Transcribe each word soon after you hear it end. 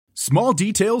Small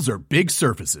details are big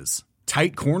surfaces.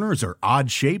 Tight corners are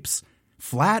odd shapes.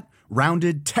 Flat,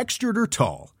 rounded, textured, or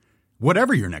tall.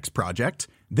 Whatever your next project,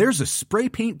 there's a spray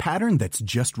paint pattern that's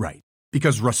just right.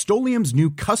 Because Rust-Oleum's new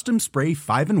Custom Spray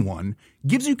 5-in-1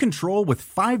 gives you control with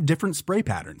 5 different spray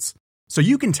patterns. So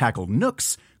you can tackle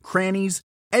nooks, crannies,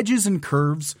 edges, and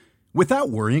curves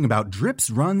without worrying about drips,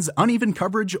 runs, uneven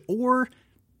coverage, or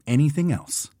anything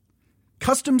else.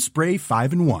 Custom Spray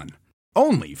 5-in-1.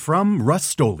 Only from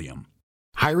Rust-Oleum.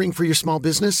 Hiring for your small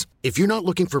business? If you're not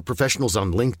looking for professionals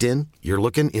on LinkedIn, you're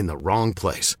looking in the wrong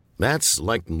place. That's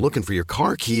like looking for your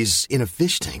car keys in a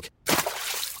fish tank.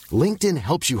 LinkedIn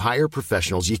helps you hire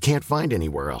professionals you can't find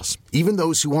anywhere else, even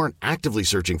those who aren't actively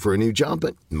searching for a new job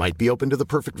but might be open to the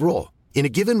perfect role. In a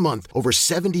given month, over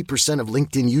 70% of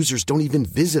LinkedIn users don't even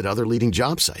visit other leading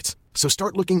job sites. So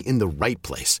start looking in the right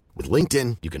place. With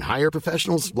LinkedIn, you can hire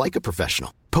professionals like a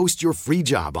professional. Post your free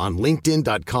job on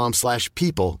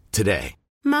linkedin.com/people today.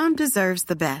 Mom deserves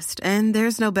the best, and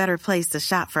there's no better place to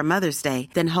shop for Mother's Day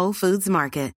than Whole Foods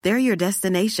Market. They're your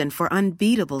destination for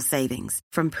unbeatable savings,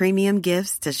 from premium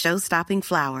gifts to show-stopping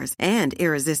flowers and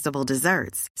irresistible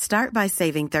desserts. Start by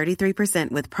saving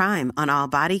 33% with Prime on all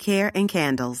body care and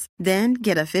candles. Then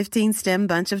get a 15-stem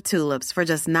bunch of tulips for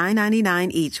just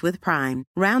 $9.99 each with Prime.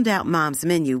 Round out Mom's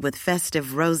menu with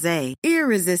festive rosé,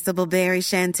 irresistible berry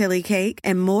chantilly cake,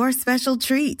 and more special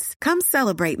treats. Come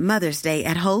celebrate Mother's Day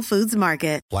at Whole Foods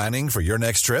Market. Planning for your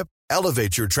next trip?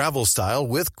 Elevate your travel style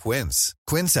with Quince.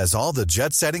 Quince has all the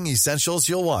jet-setting essentials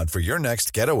you'll want for your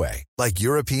next getaway, like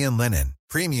European linen,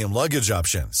 premium luggage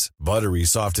options, buttery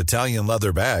soft Italian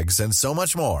leather bags, and so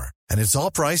much more. And it's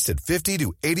all priced at 50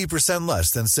 to 80%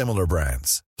 less than similar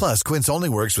brands. Plus, Quince only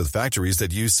works with factories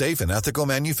that use safe and ethical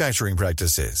manufacturing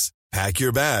practices. Pack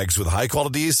your bags with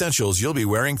high-quality essentials you'll be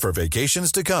wearing for vacations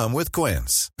to come with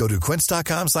Quince. Go to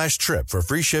quince.com/trip for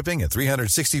free shipping and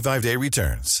 365-day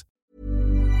returns.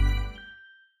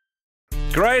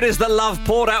 Great is the love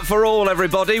poured out for all,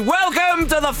 everybody. Welcome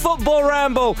to the Football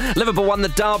Ramble. Liverpool won the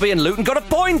derby and Luton got a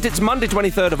point. It's Monday,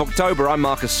 23rd of October. I'm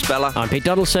Marcus Speller. I'm Pete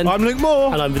Donaldson. I'm Luke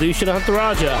Moore. And I'm Vidushan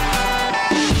Hantaraja.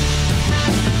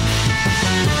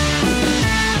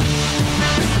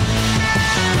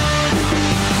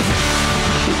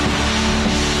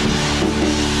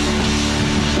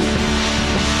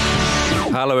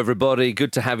 Hello, everybody.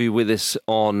 Good to have you with us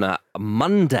on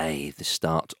Monday, the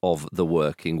start of the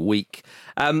working week.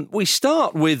 We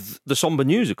start with the sombre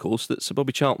news, of course, that Sir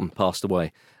Bobby Charlton passed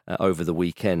away over the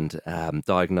weekend,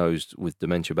 diagnosed with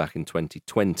dementia back in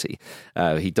 2020.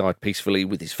 He died peacefully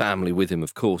with his family with him,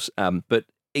 of course, but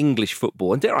English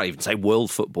football, and dare I even say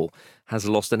world football, has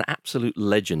lost an absolute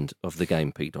legend of the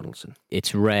game, Pete Donaldson.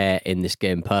 It's rare in this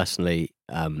game, personally,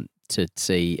 to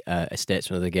see a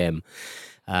statesman of the game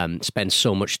spend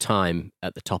so much time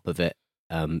at the top of it,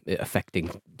 affecting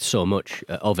so much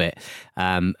of it,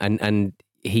 and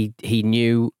he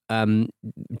knew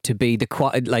to be the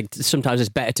quiet. Like, sometimes it's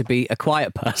better to be a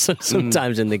quiet person.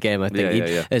 Sometimes in the game, I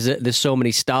think there's so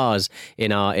many stars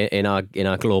in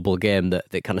our global game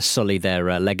that kind of sully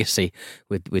their legacy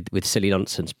with silly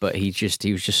nonsense. But he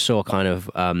was just so kind of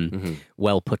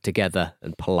well put together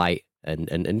and polite.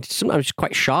 And sometimes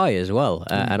quite shy as well,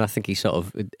 and I think he sort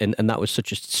of and that was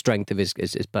such a strength of his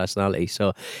personality.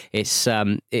 So it's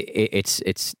a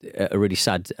really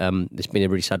sad. It's been a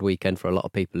really sad weekend for a lot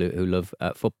of people who love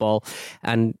football,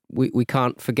 and we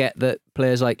can't forget that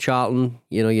players like Charlton,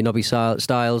 your Nobby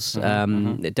Stiles,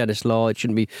 Dennis Law, it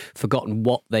shouldn't be forgotten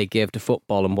what they gave to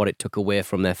football and what it took away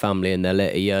from their family in their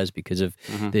later years because of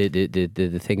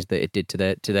the things that it did to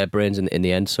their brains in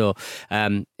the end. So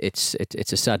it's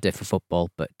a sad day for football,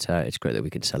 but it's great that we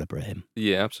can celebrate him.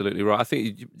 Yeah, absolutely right. I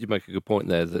think you make a good point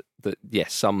there that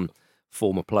yes, some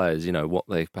former players, what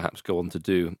they perhaps go on to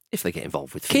do if they get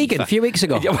involved with Keegan FIFA. A few weeks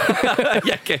ago.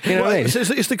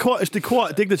 It's the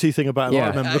quiet dignity thing about him, I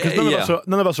remember, because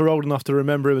none of us are old enough to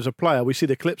remember him as a player. We see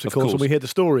the clips, of course, and we hear the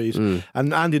stories.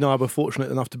 And Andy and I were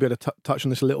fortunate enough to be able to touch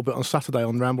on this a little bit on Saturday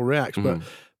on Ramble Reacts.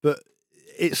 But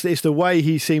it's the way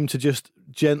he seemed to just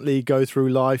gently go through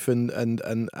life and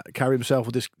carry himself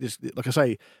with this, like I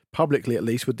say, publicly at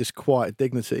least, with this quiet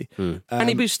dignity. And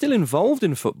he was still involved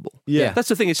in football. Yeah. That's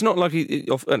the thing. It's not like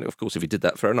and of course, if he did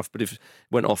that, fair enough. But if he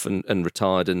went off and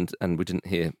retired and we didn't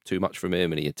hear too much from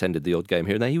him and he attended the odd game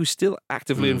here and there, he was still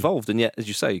actively involved. And yet, as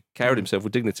you say, carried himself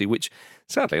with dignity, which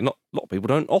sadly, not a lot of people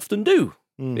don't often do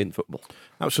in football.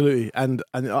 Absolutely. And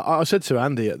I said to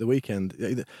Andy at the weekend,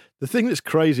 the thing that's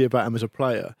crazy about him as a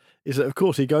player is that, of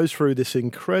course, he goes through this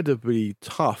incredibly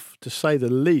tough, to say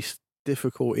the least,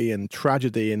 difficulty and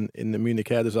tragedy in the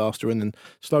Munich air disaster, and then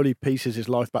slowly pieces his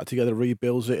life back together,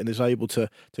 rebuilds it, and is able to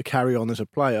carry on as a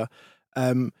player.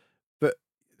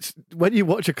 when you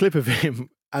watch a clip of him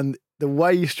and the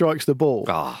way he strikes the ball,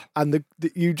 and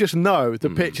you just know the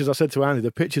pitch, as I said to Andy,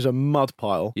 the pitch is a mud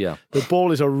pile. Yeah. The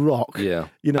ball is a rock. Yeah.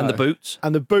 You know, and the boots.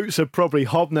 And the boots are probably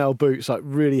hobnail boots, like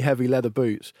really heavy leather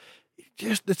boots.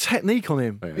 Just the technique on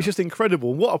him, it's just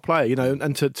incredible. What a player, you know,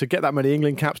 and to get that many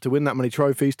England caps, to win that many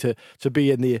trophies, to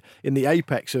be in the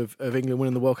apex of England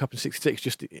winning the World Cup in '66,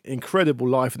 just incredible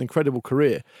life and incredible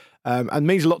career, and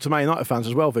means a lot to Man United fans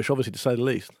as well, Vish, obviously, to say the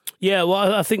least. Yeah,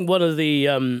 well, I think one of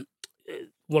the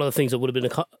things that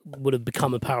would have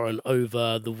become apparent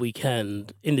over the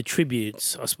weekend in the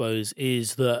tributes, I suppose,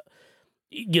 is that,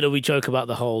 you know, we joke about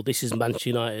the whole "this is Manchester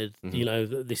United," you know,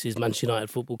 this is Manchester United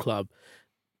Football Club.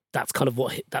 That's kind of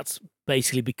that's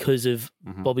basically because of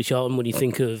Bobby Charlton. When you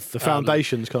think of the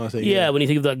foundations kind of thing, when you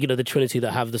think of that, you know, the Trinity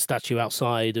that have the statue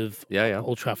outside of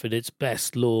Old Trafford, it's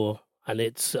Best, Law, and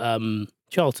it's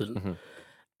Charlton,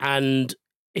 and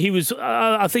he was.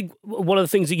 I think one of the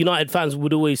things that United fans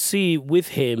would always see with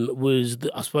him was,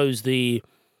 I suppose, the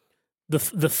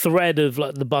thread of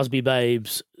like the Busby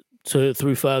Babes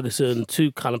through Ferguson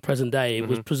to kind of present day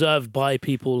was preserved by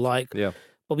people like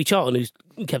Bobby Charlton, who's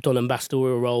kept on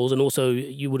ambassadorial roles, and also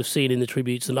you would have seen in the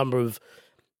tributes a number of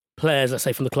players, let's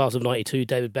say from the class of '92,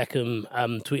 David Beckham,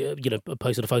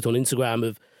 posted a photo on Instagram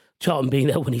of Charlton being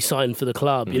there when he signed for the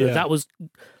club. You know, that was.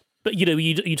 But you know,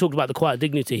 you talked about the quiet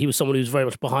dignity. He was someone who was very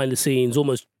much behind the scenes,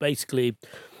 almost basically,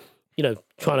 you know,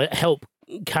 trying to help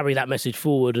carry that message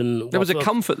forward. And there was a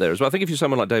comfort there as well. I think if you're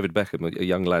someone like David Beckham, a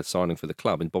young lad signing for the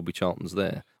club, and Bobby Charlton's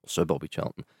there, Sir Bobby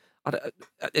Charlton.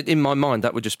 In my mind,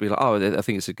 that would just be like, I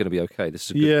think it's going to be okay.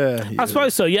 This is good. I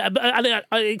suppose so. Yeah, and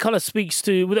it kind of speaks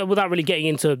to, without really getting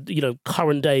into, you know,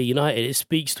 current day United, it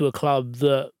speaks to a club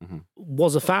that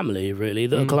was a family, really,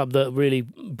 a club that really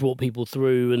brought people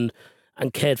through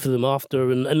and cared for them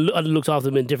after and looked after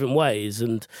them in different ways.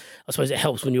 And I suppose it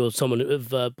helps when you're someone of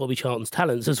Bobby Charlton's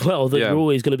talents as well, that you're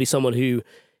always going to be someone who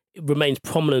remains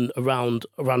prominent around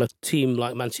a team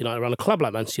like Manchester United, around a club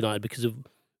like Manchester United, because of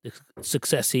the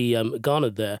success he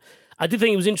garnered there. I did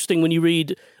think it was interesting when you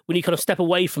kind of step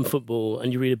away from football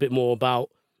and you read a bit more about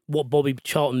what Bobby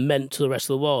Charlton meant to the rest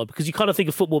of the world, because you kind of think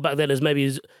of football back then as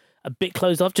maybe a bit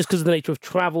closed off just because of the nature of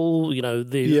travel, you know,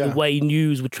 the way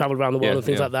news would travel around the world and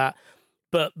things like that.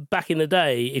 But back in the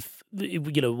day, if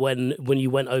you know, when you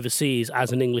went overseas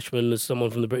as an Englishman, as someone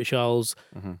from the British Isles,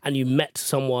 and you met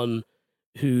someone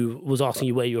who was asking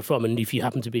you where you were from, and if you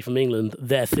happened to be from England,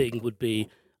 their thing would be,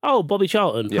 oh, Bobby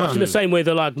Charlton. In the same way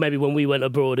that, like, maybe when we went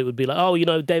abroad, it would be like, oh, you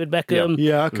know, David Beckham,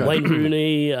 Wayne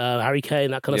Rooney, Harry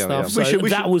Kane, that kind of stuff. So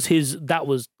that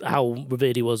was how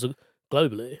revered he was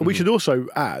globally. We should also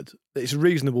add that it's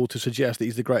reasonable to suggest that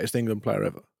he's the greatest England player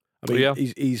ever. I mean,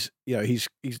 he's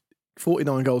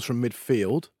 49 goals from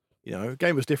midfield. You know, the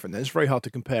game was different then. It's very hard to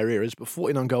compare eras, but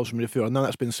 49 goals from midfield, I know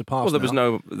that's been surpassed.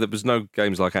 Well, there was no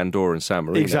games like Andorra and San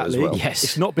Marino exactly. as well. Yes,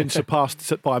 it's not been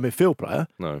surpassed by a midfield player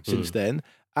since then.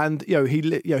 And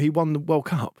he won the World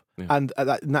Cup, and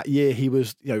in that year he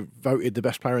was voted the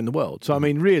best player in the world. So I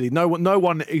mean, really, no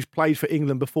one who's played for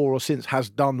England before or since has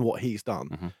done what he's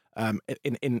done.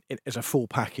 In as a full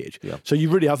package. So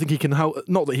I think he can help.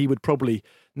 Not that he would probably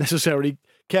necessarily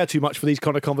care too much for these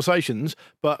kind of conversations,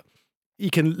 but he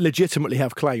can legitimately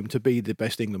have claim to be the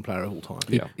best England player of all time.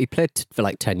 He played for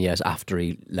like 10 years after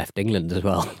he left England as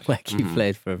well. Like he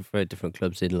played for different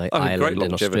clubs in like Ireland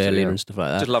and Australia and stuff like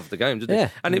that. Just loved the game, didn't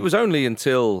he? And it was only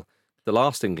until the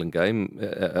last England game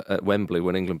at Wembley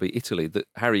when England beat Italy that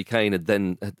Harry Kane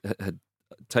had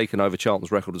taken over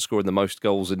Charlton's record of scoring the most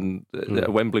goals in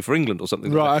Wembley for England or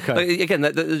something. Right. Okay. Again,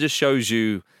 that just shows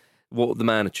you what the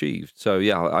man achieved. So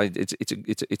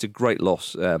it's a great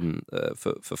loss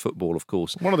for football, of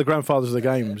course. One of the grandfathers of the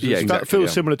game. That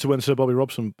feels similar to when Sir Bobby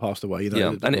Robson passed away.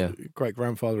 Great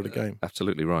grandfather of the game.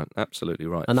 Absolutely right.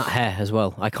 And that hair as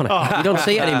well. Iconic. You don't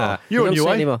see it anymore. You're on your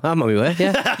way. I'm on my way.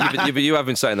 Yeah. But you have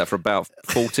been saying that for about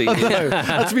 14 years.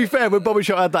 And to be fair, when Bobby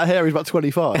Charlton had that hair, he was about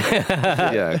 25.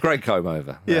 Yeah, great comb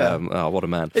over. Yeah. What a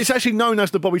man. It's actually known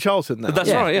as the Bobby Charlton now.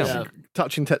 That's right. Yeah.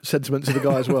 Touching sentiments of the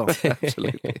guy as well.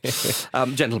 Absolutely.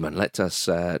 Gentlemen, let us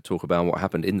talk about what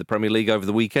happened in the Premier League over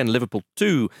the weekend. Liverpool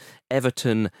 2,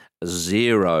 Everton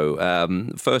 0.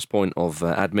 First point of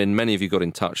admin. Many of you got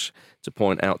in touch to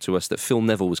point out to us that Phil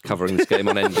Neville was covering this game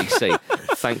on NBC.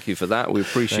 Thank you for that. We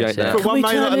appreciate that. From one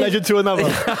Man United legend to another.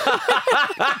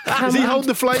 Is he holding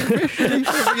the flame fish?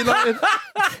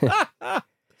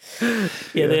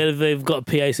 Yeah, they've got a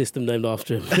PA system named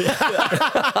after him.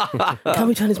 Can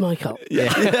we turn his mic up?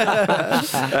 Yeah.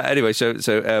 Anyway, so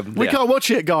we can't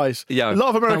watch it, guys. Yeah. A lot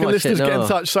of American listeners get in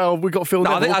touch, so we got Phil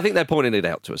Neville. I think they're pointing it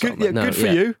out to us. Good, good for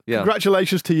you. Yeah.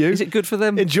 Congratulations to you. Is it good for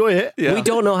them? Enjoy it. Yeah. We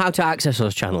don't know how to access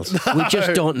those channels. We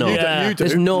just don't know. You do.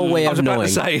 There's no way of knowing. I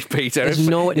was about to say, Peter.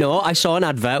 No, I saw an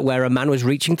advert where a man was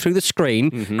reaching through the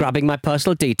screen, grabbing my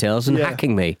personal details and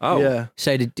hacking me. Oh. Yeah.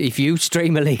 Said if you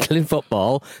stream illegal in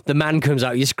football, the man comes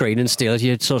out your screen and steals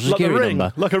your social security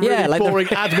number. Like a really boring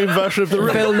admin version of the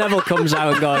Ring. Phil Neville comes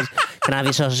out and goes, "Can I have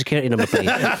your social security number, please?"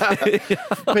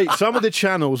 Pete, some of the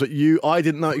channels that I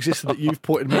didn't know existed that you've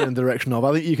pointed me in the direction of,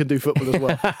 I think you can do football as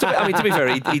well. To be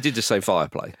fair, he did just say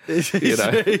Fireplay.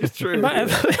 It's true.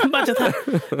 Imagine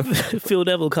that. Phil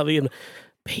Neville coming in.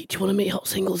 Pete, do you want to meet hot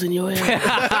singles in your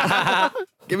area?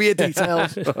 Give me your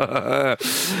details.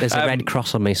 There's a red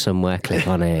cross on me somewhere. Click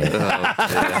on it.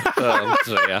 Oh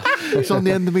dear. It's on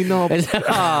the end of me knob.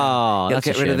 I'll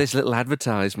get rid of this little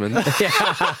advertisement.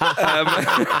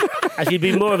 Actually, he'd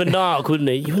be more of a narc, wouldn't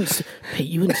he? Pete,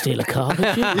 you wouldn't steal a car,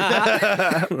 would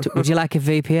you? Would you like a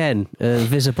VPN?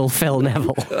 Visible Phil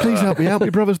Neville. Please help me out. My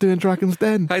brother's doing Dragon's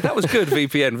Den. Hey, that was good,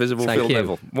 VPN, Visible Phil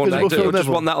Neville. Just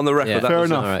want that on the record. Yeah. That Fair was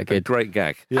enough. All right, good. Great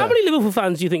gag. How many Liverpool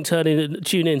fans do you think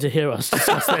tune in to hear us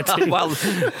discuss their team? Well,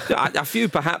 a few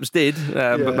perhaps did,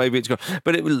 but maybe it's gone.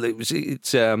 But it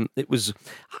was.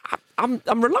 I'm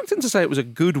reluctant to say it was a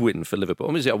good win for Liverpool.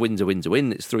 I mean, a win's a win's a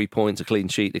win. It's 3 points, a clean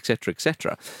sheet, etc.,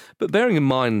 etc. But bearing in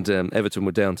mind, Everton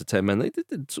were down to 10 men. They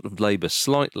did sort of labour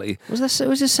slightly. Was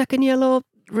the second yellow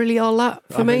really all that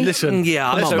for me? Listen,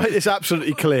 let's make this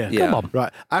absolutely clear. Yeah. Come on.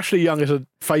 Right, Ashley Young is a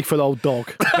faithful old dog.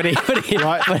 He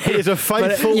is a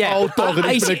faithful old dog. And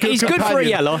he's good for a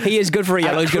yellow. He is good for a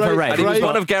yellow. He's good for a red. And he was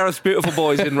one of Gareth's beautiful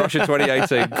boys in Russia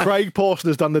 2018. Craig Pawson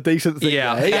has done the decent thing.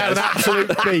 Yeah. He had an absolute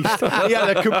beast. He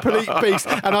had a complete beast.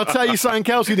 And I'll tell you something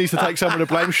else who needs to take some of the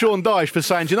blame. Sean Dyche for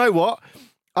saying, do you know what?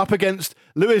 Up against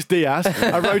Luis Diaz,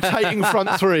 a rotating front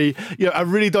three, a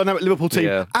really dynamic Liverpool team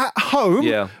at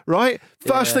home, right?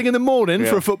 First thing in the morning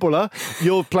for a footballer,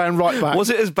 you're playing right back. Was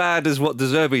it as bad as what De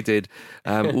Zerbi did?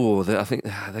 I think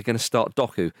they're going to start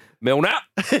Doku. Milner.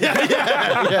 Yeah,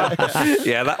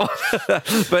 that one.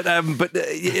 But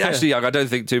actually, Young, I don't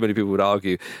think too many people would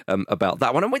argue about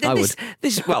that one. And I would. I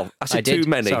said too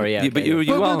many. Sorry, yeah. But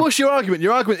you are. What's your argument?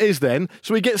 Your argument is then,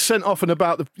 so he gets sent off in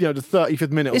about the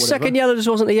 35th minute or His whatever. second yellow just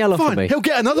wasn't a yellow Fine, for me. he'll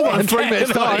get another one in 3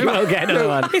 minutes' time. He'll get another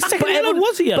one. His second yellow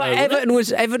was a yellow. But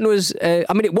Everton was. I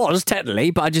mean, it was technically,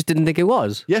 but I just didn't think it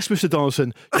was. Yes, Mr.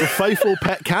 Donaldson, your faithful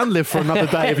pet can live for another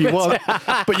day if you want,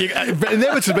 but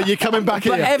inevitably you're coming back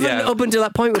But here. Everton, up until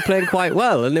that point, were playing quite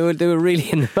well, and they were really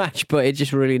in the match. But it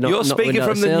just really You're speaking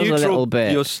from the neutral. A little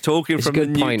bit. You're talking it's from a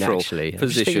good the point, neutral actually.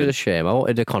 position. I think it was a shame. I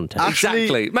wanted a context.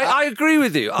 Exactly, mate. I agree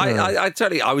with you. I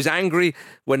tell you, I was angry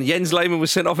when Jens Lehmann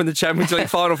was sent off in the Champions League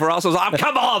final for us. I was like,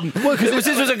 come on, this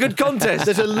was a good contest.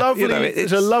 There's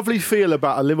a lovely feel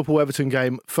about a Liverpool-Everton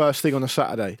game first thing on a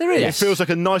Saturday. There is. It feels like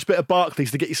a nice bit of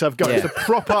Barclays to get yourself going. It's a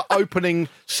proper opening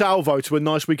salvo to a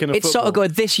nice weekend of football. It's sort of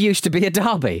good. This used to be a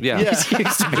derby. Yeah. This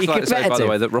used to be like to say, by the competitive.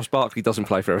 way, that Ross Barkley doesn't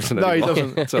play for Everton No, he anymore.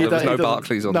 doesn't. So there was no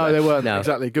Barclays on there. No, there weren't. No.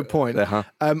 Exactly. Good point. Uh-huh.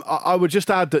 I would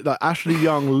just add that Ashley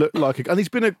Young looked like and he's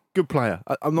been a good player.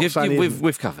 I'm not saying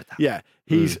we've covered that. Yeah,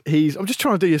 he's. I'm just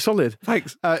trying to do you solid.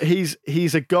 Thanks.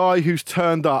 He's a guy who's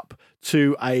turned up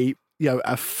to a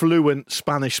fluent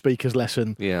Spanish speaker's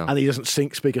lesson, and he doesn't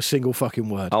speak a single fucking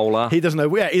word. Hola. He doesn't know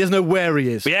where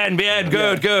he is. Bien,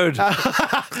 good.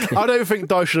 I don't think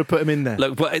Dyche should have put him in there.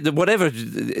 Look, whatever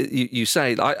you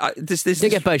say, this He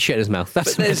get bird shit in his mouth.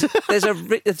 That's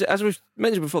as we've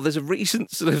mentioned before, there's a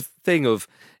recent sort of thing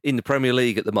in the Premier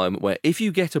League at the moment where if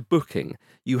you get a booking,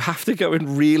 you have to go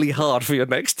in really hard for your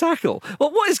next tackle. Well,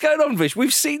 what is going on, Vish?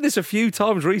 We've seen this a few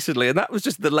times recently, and that was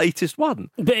just the latest one.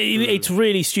 But it's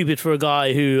really stupid for a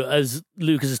guy who, as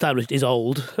Luke has established, is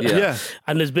old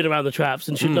and has been around the traps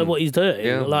and should know what he's doing.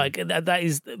 Yeah. Like, that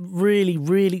is really,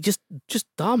 really just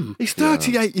dumb. He's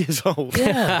 38 years old.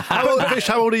 Yeah. How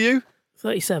old are you?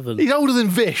 37. He's older than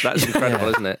Vish. That's incredible,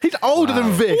 isn't it? He's older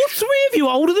than Vish. All three of you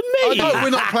are older than me. I know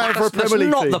we're not playing for a Premier League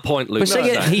That's not team. the point, Luke. But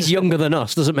saying he's younger than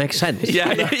us doesn't make sense.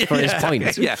 For his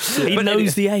point. Yeah. He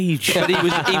knows the age.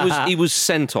 But he was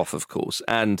sent off, of course,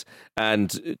 and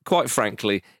quite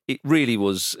frankly, it really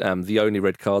was the only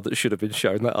red card that should have been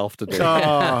shown that afternoon.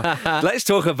 Let's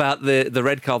talk about the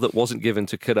red card that wasn't given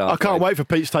to Kadar. I can't wait for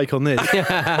Pete's take on this.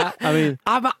 I mean,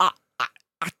 I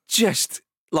just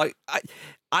like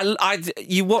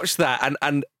you watch that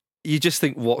and you just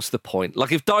think, what's the point?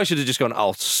 Like if Dyche had just gone,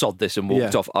 "Oh, sod this," and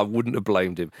walked off, I wouldn't have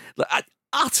blamed him. Like,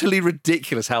 utterly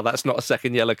ridiculous how that's not a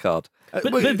second yellow card. But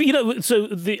so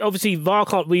obviously VAR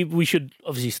can't. We should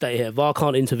obviously stay here. VAR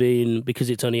can't intervene because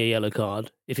it's only a yellow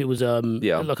card. If it was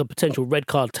like a potential red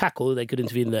card tackle, they could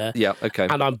intervene there. Yeah, okay.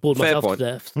 And I'm bored myself to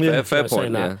death. Fair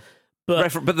point. Yeah.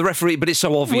 But the referee, but it's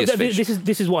so obvious. Well,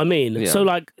 this is what I mean.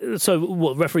 Yeah. So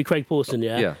what? Referee Craig Pawson,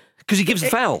 yeah, because he gives the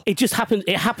foul. It just happens.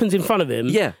 It happens in front of him.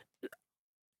 Yeah,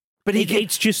 but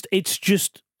it's just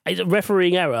a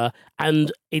refereeing error,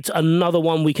 and it's another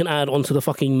one we can add onto the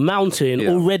fucking mountain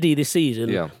already this season.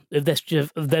 Yeah,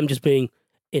 of them just being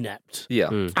inept. Yeah,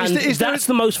 and that's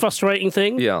the most frustrating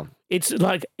thing. Yeah, it's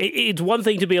like it's one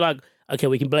thing to be like, okay,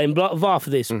 we can blame VAR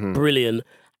for this, brilliant.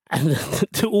 And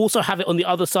to also have it on the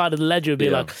other side of the ledger, be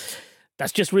like,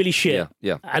 that's just really shit.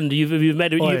 Yeah. And you've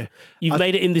made it. You've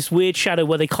made it in this weird shadow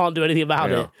where they can't do anything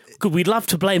about it. Because we'd love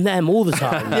to blame them all the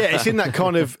time. It's in that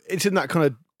kind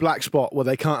of black spot where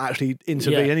they can't actually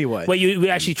intervene anyway. Where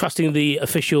we're actually trusting the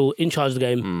official in charge of the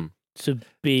game to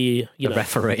be the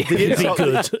referee.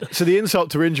 So the insult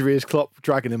to injury is Klopp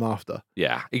dragging him after.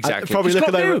 Yeah, exactly. Probably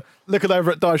looking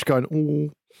over at Dyche going,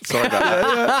 ooh. Sorry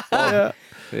about that.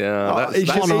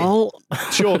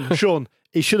 Sean,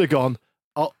 he should have gone.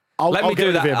 I'll get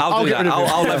rid of him. I'll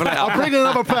level it up. I'll bring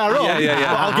another player on.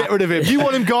 I'll get rid of him. You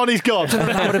want him gone, he's gone.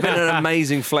 That would have been an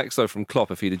amazing flex, though, from Klopp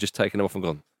if he'd have just taken him off and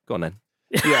gone, go on then.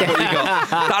 Yeah, what you got?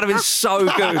 That'd have been so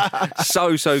good.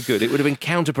 So good. It would have been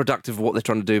counterproductive of what they're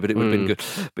trying to do, but it would have been good.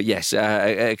 But yes,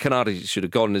 Canardi should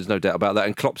have gone, there's no doubt about that.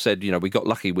 And Klopp said, we got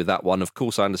lucky with that one. Of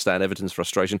course, I understand Everton's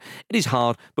frustration. It is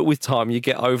hard, but with time, you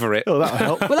get over it. Oh, that'll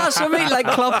help. Well, that's what I mean. Like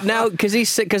Klopp now, because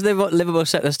Liverpool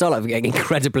set their start like getting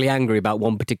incredibly angry about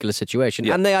one particular situation,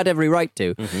 and they had every right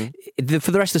to.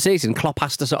 For the rest of the season, Klopp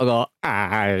has to sort of go,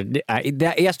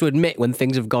 he has to admit when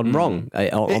things have gone wrong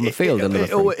on the field.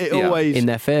 It always... in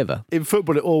their favour. In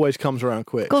football, it always comes around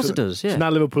quick. Of course it does, yeah. So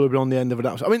now Liverpool have been on the end of it.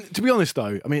 I mean, to be honest,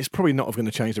 though, it's probably not going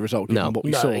to change the result given what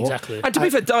we saw. Exactly. And to be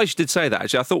fair, Dyche did say that,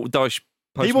 actually. I thought Dyche...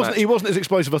 He wasn't as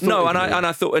explosive as I thought. No,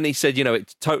 I thought, and he said,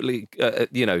 it totally,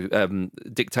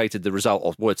 dictated the result,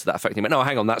 or words to that effect. He went, no,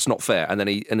 hang on, that's not fair. And then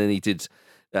he did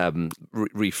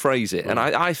rephrase it. And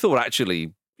I thought,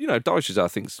 actually... Dyche is, I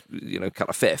think, kind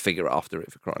of fair figure after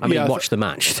it, for crying out loud. I mean, watch the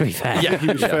match, to be fair. Yeah, he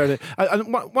was fair.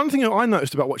 And one thing I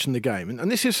noticed about watching the game,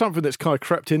 and this is something that's kind of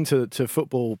crept into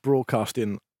football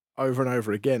broadcasting over and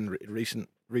over again in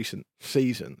recent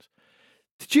seasons.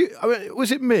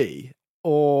 Was it me?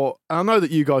 Or I know that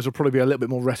you guys will probably be a little bit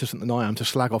more reticent than I am to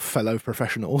slag off fellow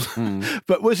professionals,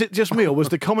 but was it just me, or was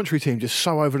the commentary team just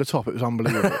so over the top? It was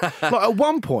unbelievable. Like at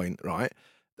one point, right?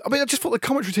 I just thought the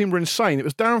commentary team were insane. It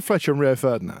was Darren Fletcher and Rio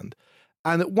Ferdinand.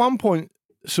 And at one point,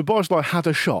 Szoboszlai had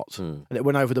a shot and it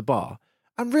went over the bar.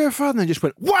 And Rio Ferdinand just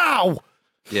went, wow!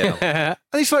 Yeah.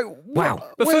 And he's like, wow.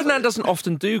 But Ferdinand doesn't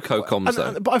often do co-coms,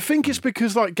 though. But I think it's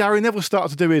because Gary Neville started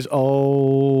to do his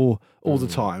all the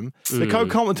time. The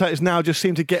co-commentators now just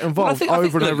seem to get involved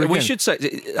over and over again. We should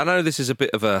say, I know this is a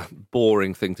bit of a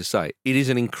boring thing to say. It is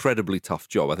an incredibly tough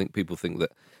job. I think people think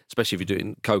that, especially if you're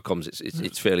doing co-coms,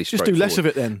 it's fairly straightforward. Just do less of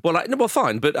it then. Well,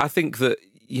 fine. But I think that,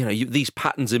 these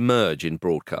patterns emerge in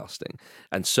broadcasting,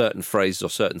 and certain phrases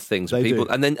or certain things, do.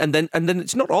 and then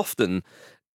it's not often...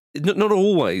 Not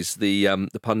always the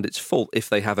pundits' fault if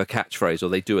they have a catchphrase or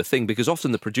they do a thing, because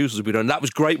often the producers will be going, that was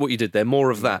great what you did there, more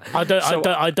of that. I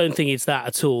don't think it's that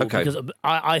at all. Okay. Because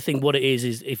I think what it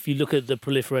is if you look at the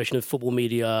proliferation of football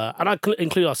media, and I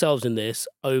include ourselves in this,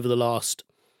 over the last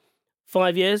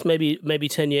 5 years, maybe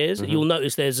 10 years, you'll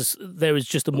notice there is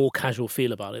just a more casual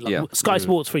feel about it. Sky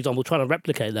Sports, for example, trying to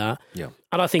replicate that. Yeah.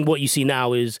 And I think what you see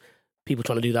now is people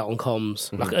trying to do that on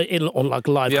comms, on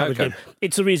live coverage. Okay.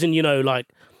 It's the reason,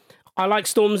 I like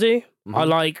Stormzy. I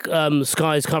like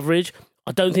Sky's coverage.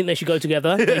 I don't think they should go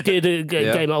together. They did a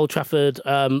game at Old Trafford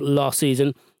last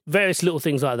season. Various little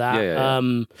things like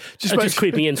that. Just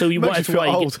creeping in. So you might feel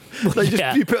old.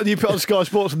 You put on Sky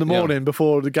Sports in the morning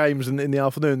before the games and in the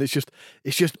afternoon. It's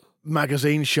just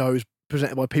magazine shows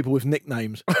presented by people with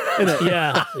nicknames, isn't it?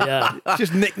 Yeah.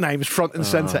 Just nicknames front and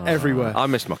centre everywhere. I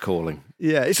missed my calling.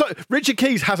 Yeah, it's like Richard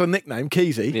Keys has a nickname,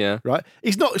 Keysy. Yeah, right.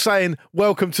 He's not saying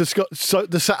 "Welcome to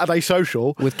the Saturday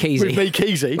Social with Keysy." With me,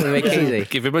 Keysy.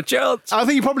 Give him a chance. I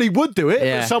think he probably would do it.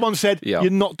 But someone said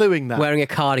you're not doing that. Wearing a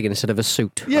cardigan instead of a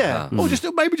suit. Yeah, or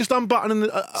maybe just unbuttoning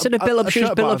instead of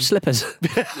build-up slippers.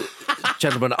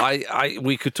 Gentlemen,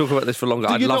 we could talk about this for longer.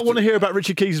 Do you not want to hear about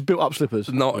Richard Keys' built-up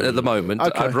slippers? Not at the moment.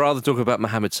 Okay. I'd rather talk about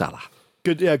Mohamed Salah.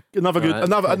 Good, yeah,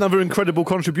 another incredible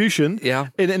contribution. Yeah,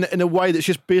 in a way that's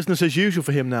just business as usual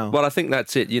for him now. Well, I think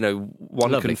that's it.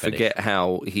 One Lovely can forget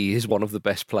how he is one of the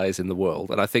best players in the world,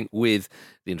 and I think with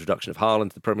the introduction of Haaland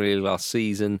to the Premier League last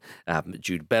season,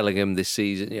 Jude Bellingham this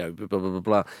season, blah blah blah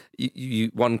blah.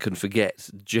 One can forget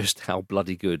just how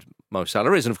bloody good Mo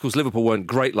Salah is, and of course Liverpool weren't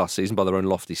great last season by their own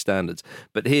lofty standards,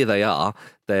 but here they are.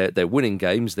 They're winning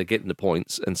games, they're getting the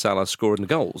points, and Salah's scoring the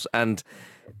goals, and.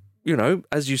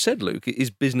 As you said, Luke, it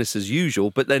is business as usual,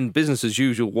 but then business as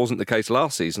usual wasn't the case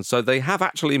last season, so they have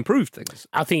actually improved things.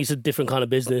 I think it's a different kind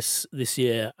of business this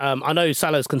year. I know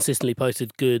Salah's consistently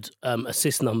posted good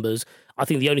assist numbers. I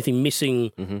think the only thing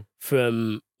missing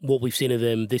from what we've seen of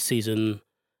him this season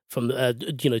from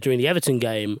during the Everton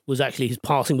game was actually his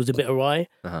passing was a bit awry.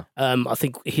 I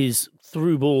think his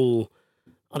through ball...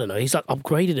 I don't know. He's like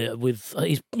upgraded it with.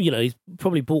 He's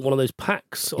probably bought one of those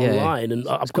packs online and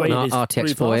upgraded his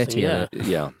RTX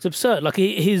 480. Yeah, it's absurd. Like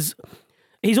he's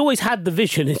always had the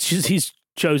vision. It's just he's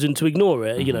chosen to ignore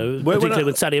it. Particularly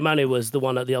when Sadio Mane was the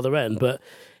one at the other end. But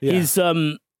his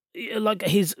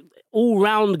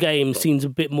all-round game seems a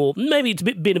bit more. Maybe it's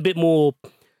been a bit more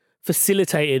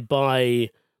facilitated by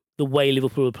the way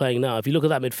Liverpool are playing now. If you look at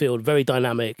that midfield, very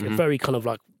dynamic, very kind of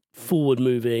like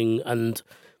forward-moving and.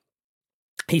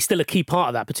 He's still a key part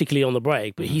of that, particularly on the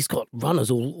break. But he's got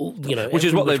runners all which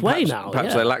is what they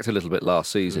perhaps they lacked a little bit last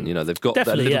season. They've got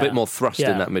a little bit more thrust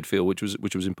in that midfield, which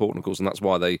was important, of course, and that's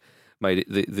why they made it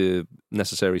the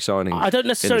necessary signing. I don't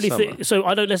necessarily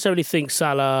think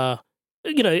Salah.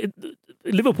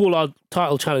 Liverpool are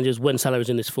title challengers when Salah is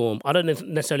in this form. I don't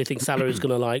necessarily think Salah is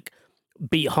going to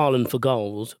beat Haaland for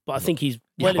goals, but I think he's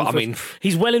well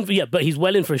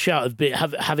in for a shout of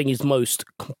having his most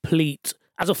complete.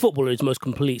 As a footballer, his most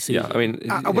complete season.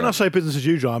 Yeah, when I say business as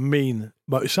usual, I mean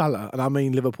Mo Salah, and I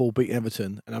mean Liverpool beating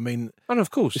Everton, and I mean... And of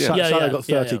course, Salah got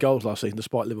 30 goals last season,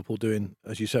 despite Liverpool doing,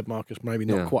 as you said, Marcus, maybe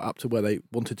not quite up to where they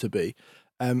wanted to be.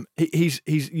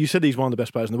 You said he's one of the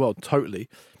best players in the world, totally.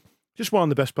 Just one of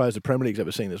the best players the Premier League's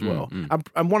ever seen as well.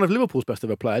 And one of Liverpool's best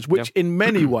ever players, which in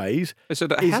many ways... It's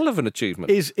a hell of an achievement.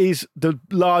 Is the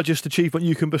largest achievement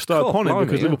you can bestow upon him,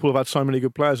 because Liverpool have had so many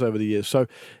good players over the years. So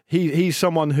he's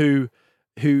someone who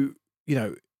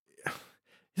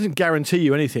doesn't guarantee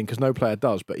you anything, because no player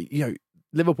does, but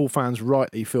Liverpool fans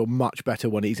rightly feel much better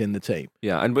when he's in the team.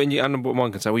 Yeah, and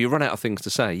one can say, well, you run out of things to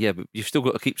say, but you've still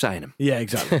got to keep saying them. Yeah,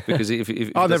 exactly. Because if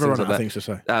I'll never run out of things to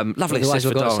say. Lovely. Otherwise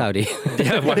we'll go to Saudi.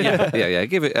 yeah.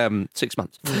 Give it 6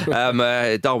 months.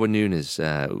 Darwin Núñez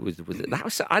that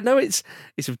was. I know it's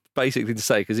basically to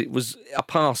say, because it was a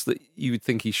pass that you would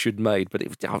think he should have made, but it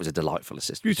was a delightful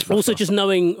assist. Beautiful. Also, just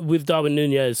knowing with Darwin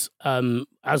Núñez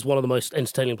as one of the most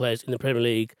entertaining players in the Premier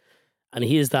League, and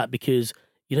he is that because.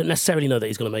 You don't necessarily know that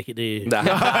he's going to make it, do you? No,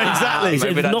 exactly. So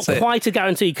it's not quite a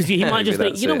guarantee, because he might just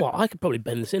think, what, I could probably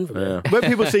bend this in from here. When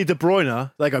people see De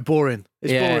Bruyne, they go, boring.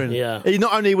 It's boring. Yeah.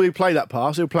 Not only will he play that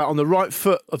pass, he'll play it on the right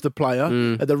foot of the player,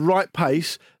 at the right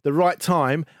pace, the right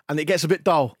time, and it gets a bit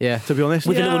dull, to be honest.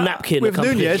 With a little napkin. With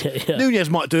Núñez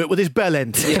might do it with his bell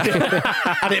end.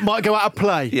 And it might go out of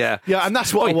play. Yeah, and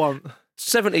that's what I want.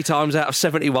 70 times out of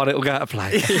 71 it'll go out of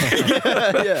play.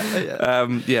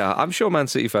 I'm sure Man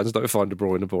City fans don't find De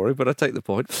Bruyne boring, but I take the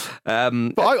point.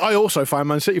 But I also find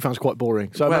Man City fans quite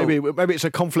boring. So maybe it's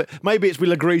a conflict. Maybe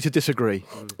we'll agree to disagree.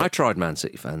 I tried Man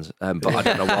City fans, but I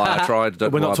don't know why I tried.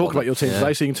 We're not talking about your team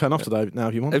today, so you can turn off today now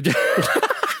if you want.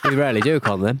 We rarely do,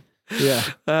 Con, then. Yeah.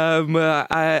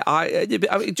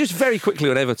 Just very quickly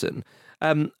on Everton,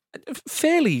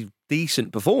 fairly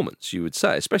decent performance, you would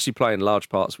say, especially playing large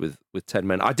parts with 10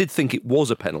 men. I did think it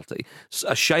was a penalty.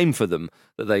 A shame for them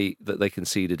that they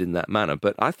conceded in that manner.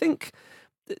 But I think,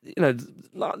 a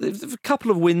couple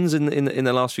of wins in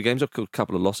the last few games, a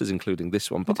couple of losses, including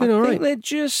this one. But I think they're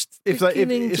just it's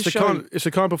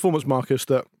the kind of performance, Marcus,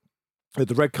 that with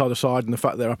the red card aside and the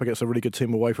fact they're up against a really good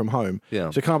team away from home,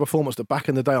 it's a kind of performance that back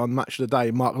in the day on Match of the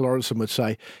Day, Mark Lawrenson would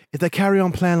say, if they carry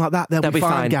on playing like that, they'll be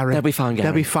fine, Gary. They'll be fine, Gary.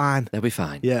 They'll be fine. They'll be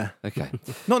fine. Yeah. Okay.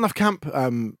 Not enough camp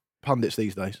pundits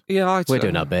these days. Yeah, we're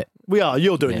doing our bit. We are.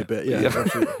 You're doing your bit. Yeah,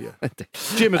 absolutely. Yeah.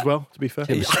 Jim as well, to be fair.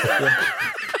 It's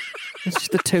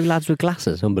just the two lads with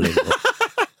glasses. Unbelievable.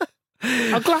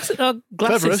 Glasses.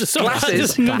 Glasses.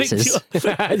 You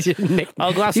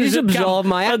just absorb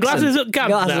my accent. Glasses at camp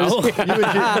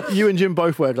now. You and Jim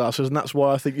both wear glasses, and that's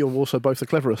why I think you're also both the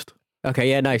cleverest.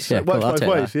 Okay, yeah, nice. Yeah, it works cool, both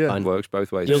ways, yeah. Fine. Works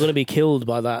both ways. You're going to be killed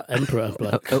by that emperor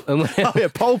bloke. Oh, yeah,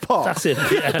 Pol Pot. That's it.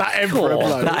 Yeah. That emperor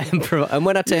bloke. That emperor. And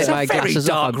when I take my glasses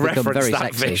off, I become very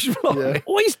sexy.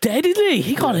 Oh, he's dead, isn't he?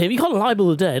 He can't libel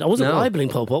the dead. I wasn't No. libeling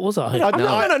Pol Pot, was I? No.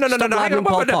 Stop Hang on,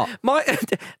 Pol Pot.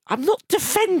 I'm not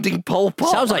defending Pol Pot.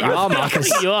 Sounds like you are, I Marcus.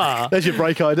 think you are. There's your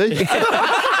break ID.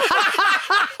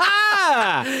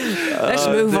 Let's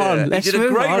move on. Let's He did a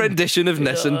move great on. rendition of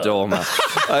Nessun Dorma.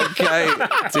 Okay,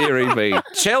 dearie me.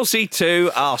 Chelsea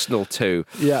 2, Arsenal 2.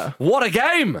 Yeah. What a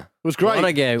game! It was great. What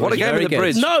a game. What a game Very at the good.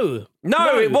 Bridge. No.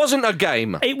 No, it wasn't a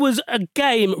game. It was a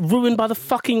game ruined by the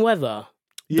fucking weather.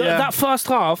 Yeah. That first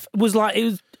half was like, it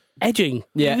was edging.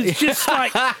 Yeah. It was just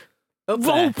like, roll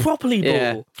there. properly,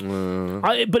 Yeah. ball.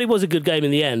 But it was a good game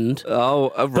in the end.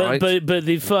 Oh, right. But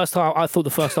the first half, I thought the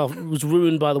first half was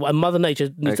ruined by the way. Mother Nature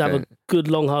needs to have Okay. a good,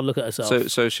 long, hard look at herself.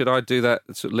 So should I do that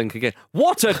sort of link again?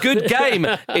 What a good game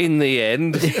in the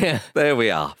end. Yeah. There we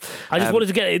are. I just wanted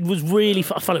to get it. Was really,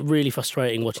 I found it really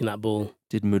frustrating watching that ball.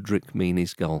 Did Mudryk mean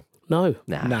his goal? No.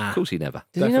 Nah. Of course he never.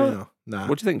 Definitely not. Nah.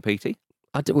 What do you think, Petey?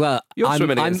 Well, You're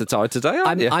swimming against the tide today,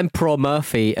 aren't you? I'm pro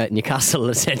Murphy at Newcastle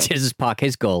at St James's Park.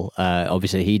 His goal,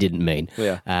 obviously, he didn't mean.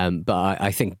 Yeah. But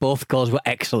I think both goals were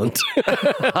excellent.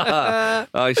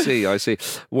 I see.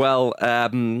 Well,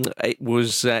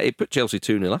 it put Chelsea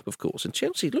 2-0 up, of course, and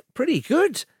Chelsea looked pretty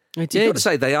good. It You've got did. to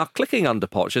say they are clicking under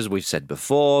Poch, as we've said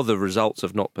before. The results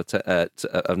have not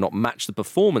matched the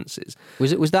performances.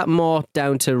 Was that more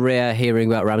down to Rhea hearing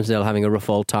about Ramsdale having a rough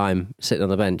old time sitting on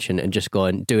the bench and just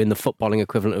doing the footballing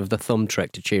equivalent of the thumb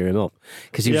trick to cheer him up?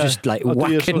 Because he was just like I'll do you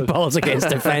a whacking solid. balls against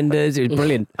defenders. It was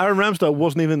brilliant. Aaron Ramsdale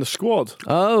wasn't even in the squad.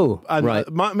 Oh, And right.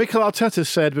 Mikel Arteta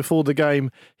said before the game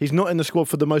he's not in the squad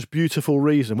for the most beautiful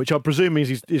reason, which I presume means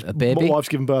his baby? wife's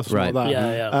given birth or something Right. like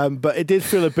that. Yeah. But it did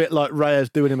feel a bit like Raya's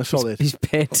doing him a solid. He's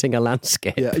painting a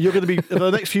landscape. Yeah, you're going to be for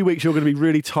the next few weeks. You're going to be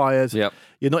really tired. Yep.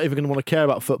 You're not even going to want to care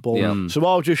about football. Yep. So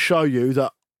I'll just show you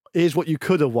that here's what you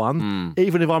could have won.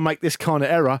 Even if I make this kind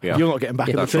of error, Yeah. you're not getting back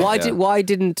in the That's team. right. Why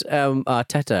didn't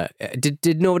Arteta?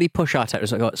 Did nobody push Arteta?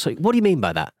 It's like, so what do you mean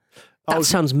by that? That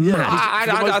sounds mad.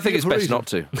 I think it's best reason. not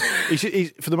to.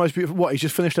 He's for the most beautiful. What? He's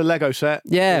just finished a Lego set.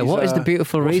 Yeah, He's, what is the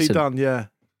beautiful what's reason? he done? Yeah.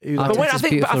 He was Arteta's like, I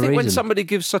think beautiful when reason. somebody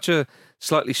gives such a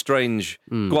slightly strange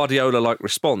Guardiola-like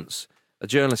response, a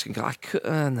journalist can go, I could,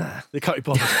 nah. they can't be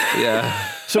bothered. Yeah.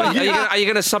 So Are you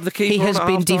going to sub the keeper He has on at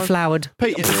been half-time? deflowered.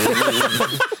 Pete,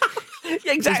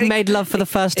 Yeah, He's made love for the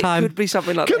first time. It could be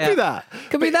something like could that. be that.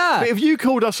 Could be that. But if you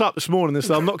called us up this morning and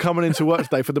said, I'm not coming into work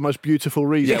today for the most beautiful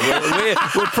reason,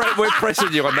 We're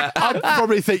pressing you on that. I'd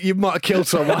probably think you might have killed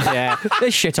someone. Yeah,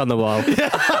 there's shit on the wall.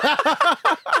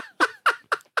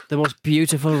 The most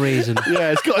beautiful reason.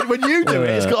 Yeah, it's got when you do it,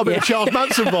 it's got a bit of Charles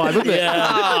Manson vibe, hasn't it?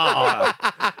 Yeah.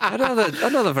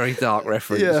 Another very dark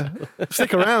reference. Yeah.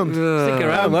 Stick around. Stick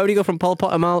around. Where would you go from Pol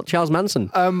Pot to Charles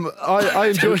Manson? I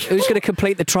enjoyed. Who's going to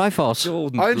complete the Triforce?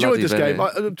 Gordon I enjoyed bloody this game.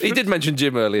 Bennett. He did mention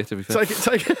Jim earlier, to be fair.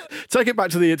 Take it back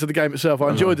to the game itself. I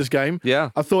enjoyed this game.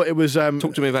 Yeah. I thought it was.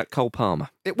 Talk to me about Cole Palmer.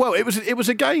 It was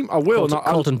a game. I will.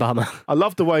 Colton Balmer. I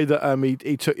loved the way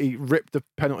that he ripped the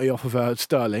penalty off of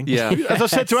Sterling. Yeah. As I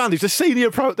said to Andy, he's the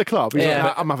senior pro at the club. He's Yeah.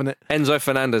 like, I'm having it. Enzo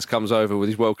Fernandez comes over with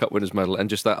his World Cup winners medal and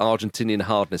just that Argentinian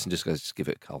hardness and just goes, just give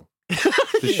it Cole.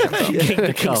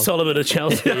 King Solomon of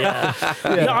Chelsea. Yeah.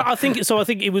 No, I think so. I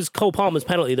think it was Cole Palmer's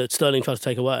penalty that Sterling tried to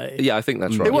take away. Yeah, I think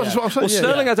that's right. It was. That's what I'm saying. Well, yeah.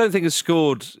 Sterling, I don't think has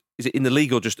scored. Is it in the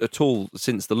league or just at all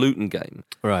since the Luton game?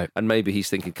 Right. And maybe he's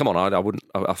thinking, "Come on,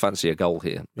 I fancy a goal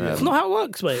here." It's not how it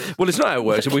works, mate. Well, it's not how it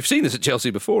works. And we've seen this at Chelsea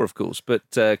before, of course. But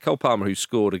Cole Palmer, who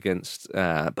scored against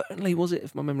Burnley, was it,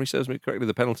 if my memory serves me correctly,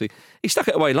 the penalty, he stuck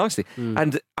it away nicely.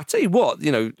 And I tell you what,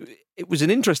 it was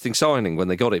an interesting signing when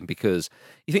they got him because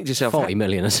you think to yourself, 40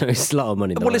 million or so. It's a lot of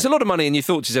money. well, it's a lot of money, and you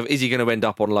thought to yourself, is he going to end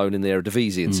up on loan in the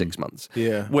Eredivisie in 6 months?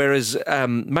 Yeah. Whereas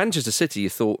Manchester City, you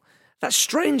thought, that's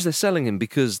strange they're selling him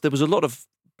because there was a lot of.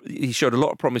 He showed a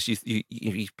lot of promise.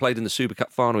 He played in the Super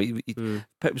Cup final.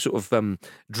 Pep was sort of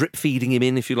drip feeding him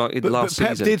in, if you like, in the last Pep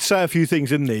season. did say a few things,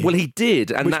 didn't he? Well, he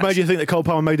did, and which made you think that Cole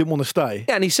Palmer didn't want to stay.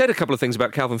 Yeah, and he said a couple of things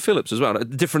about Calvin Phillips as well. A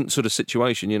different sort of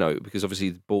situation, because obviously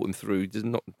he bought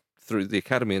him not through the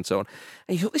academy and so on.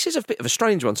 And you thought, this is a bit of a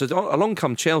strange one. So along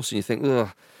come Chelsea, and you think, ugh.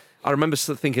 I remember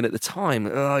thinking at the time,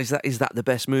 is that the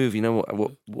best move? You know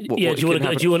what Yeah, do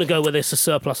you want to go where there's a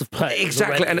surplus of players?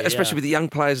 Exactly, already? and especially with the young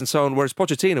players and so on. Whereas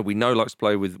Pochettino, we know, likes to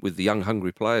play with the young,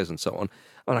 hungry players and so on.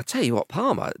 And I tell you what,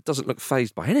 Palmer doesn't look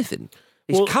fazed by anything.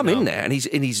 He's come in there and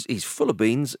he's full of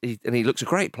beans, and he looks a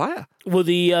great player. Well,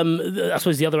 I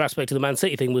suppose the other aspect of the Man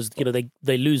City thing was,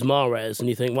 they lose Mahrez, and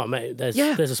you think, well, mate, there's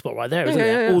a spot right there, isn't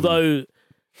there? Yeah. Although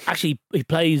actually he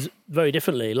plays very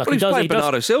differently. Like he was playing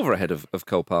Bernardo Silva ahead of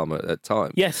Cole Palmer at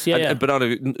times. Yes, and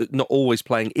Bernardo not always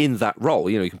playing in that role.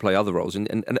 You know, he can play other roles.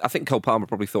 And I think Cole Palmer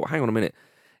probably thought, hang on a minute,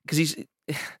 because he's,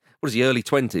 what is he, early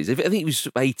 20s? I think he was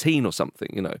 18 or something,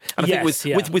 you know. And I think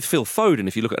with Phil Foden,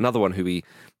 if you look at another one who he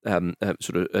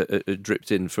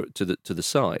dripped in to the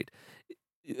side,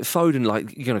 Foden,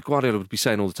 like, you know, Guardiola would be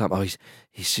saying all the time, oh,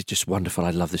 he's just wonderful.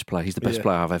 I love this player. He's the best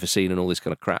player I've ever seen, and all this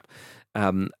kind of crap.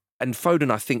 And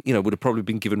Foden, I think, you know, would have probably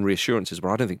been given reassurances, but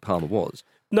I don't think Palmer was.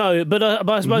 No, but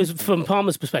I suppose from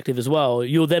Palmer's perspective as well,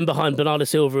 you're then behind Bernardo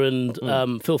Silva and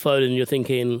Phil Foden, and you're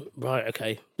thinking, right,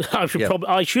 okay,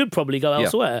 I should probably go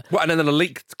elsewhere. Well, and then an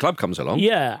elite club comes along.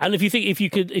 Yeah, and if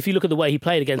you look at the way he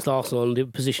played against Arsenal and the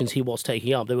positions he was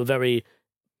taking up, they were very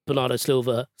Bernardo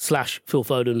Silva / Phil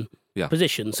Foden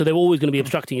positions. So they were always going to be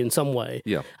obstructing in some way.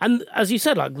 Yeah. And as you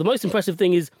said, like, the most impressive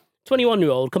thing is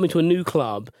 21-year-old coming to a new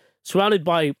club, surrounded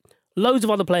by loads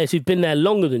of other players who've been there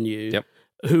longer than you,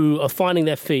 who are finding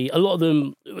their feet. A lot of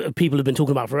them people have been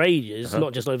talking about for ages,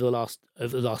 not just over the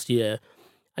last year.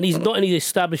 And he's not only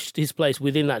established his place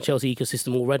within that Chelsea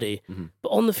ecosystem already, but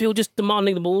on the field just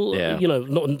demanding the ball, you know,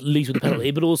 not least with the penalty,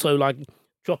 but also like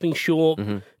dropping short.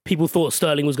 People thought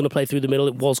Sterling was going to play through the middle.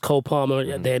 It was Cole Palmer.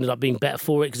 They ended up being better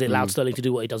for it because they allowed Sterling to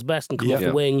do what he does best and come off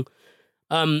the wing.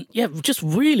 Just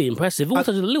really impressive.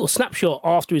 Also, a little snapshot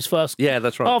after his first. Yeah,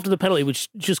 that's right. After the penalty, which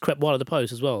just crept wide of the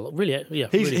post as well. Really,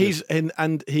 He's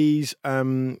it's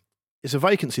a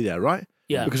vacancy there, right?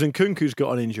 Yeah. Because Nkunku's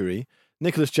got an injury.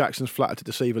 Nicholas Jackson's flattered to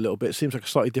deceive a little bit. Seems like a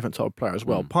slightly different type of player as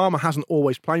well. Palmer hasn't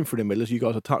always played for the middle, as you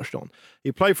guys have touched on.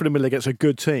 He played for the middle against a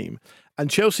good team. And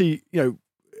Chelsea, you know,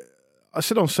 I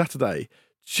said on Saturday,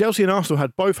 Chelsea and Arsenal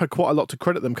had quite a lot to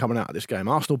credit them coming out of this game.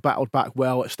 Arsenal battled back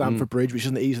well at Stamford Bridge, which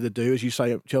isn't easy to do. As you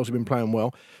say, Chelsea have been playing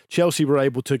well. Chelsea were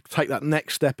able to take that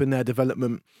next step in their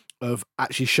development of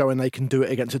actually showing they can do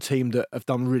it against a team that have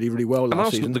done really, really well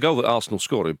last season. The goal that Arsenal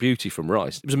scored, a beauty from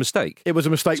Rice, it was a mistake. It was a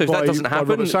mistake so by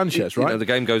Robert Sanchez, right? You know, the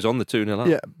game goes on, the 2-0 up.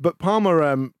 Yeah, but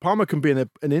Palmer can be in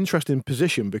an interesting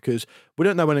position because we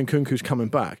don't know when Nkunku's coming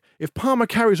back. If Palmer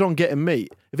carries on getting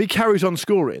meat, if he carries on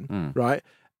scoring, right,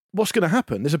 what's going to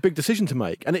happen? There's a big decision to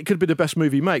make, and it could be the best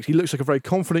move he makes. He looks like a very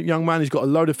confident young man. He's got a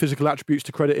load of physical attributes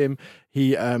to credit him.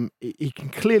 He can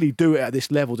clearly do it at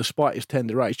this level despite his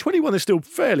tender age. 21 is still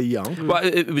fairly young. Well,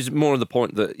 it was more of the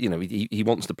point that, you know, he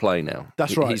wants to play now.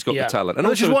 That's right. He's got the talent. And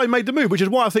which is why he made the move, which is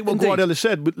why I think what Guardiola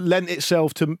said lent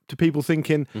itself to people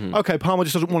thinking, okay, Palmer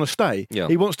just doesn't want to stay. Yeah.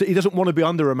 He doesn't want to be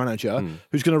under a manager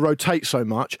who's going to rotate so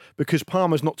much because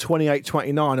Palmer's not 28,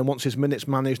 29 and wants his minutes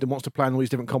managed and wants to play in all these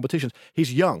different competitions.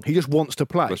 He's young. He just wants to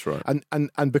play. That's right.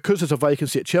 And because there's a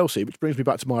vacancy at Chelsea, which brings me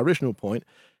back to my original point,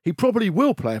 he probably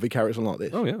will play if he carries on like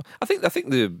this. Oh yeah, I think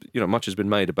the much has been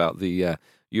made about the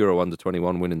Euro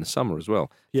Under-21 win in the summer as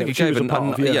well. Yeah, it was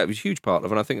a huge part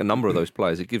of, and I think a number of those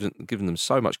players, it given them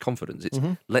so much confidence. It's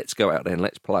let's go out there and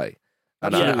let's play.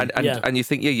 And you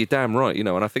think, you're damn right, you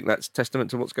know, and I think that's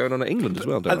testament to what's going on at England as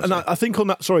well. I think on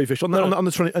that, sorry, Vish, on the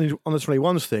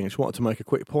 21s thing, I just wanted to make a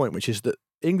quick point, which is that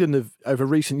England have, over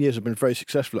recent years, have been very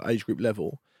successful at age group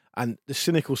level, and the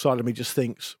cynical side of me just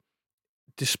thinks,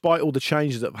 despite all the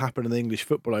changes that have happened in English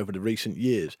football over the recent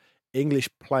years, English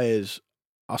players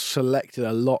are selected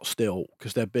a lot still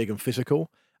because they're big and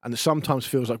physical, and it sometimes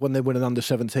feels like when they win an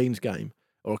under-17s game,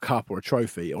 or a cup or a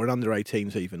trophy or an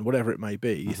under-18s even, whatever it may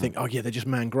be, you think, oh yeah, they're just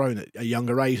man-grown at a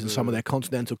younger age than some of their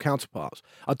continental counterparts.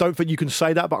 I don't think you can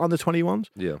say that about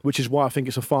under-21s, which is why I think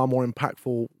it's a far more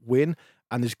impactful win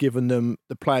and has given them,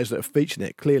 the players that have featured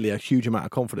it, clearly a huge amount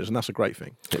of confidence, and that's a great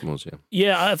thing. It was, yeah.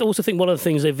 Yeah, I also think one of the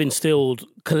things they've instilled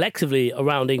collectively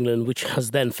around England, which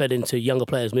has then fed into younger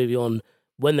players moving on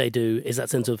when they do, is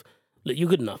that sense of, look, you're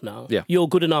good enough now. Yeah. You're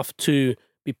good enough to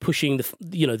be pushing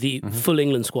the full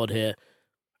England squad here.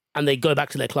 And they go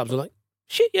back to their clubs and like,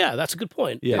 shit, yeah, that's a good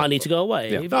point. Yeah. I need to go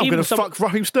away. Yeah. I'm going to fuck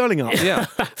Raheem Sterling up. Yeah.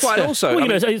 Well, and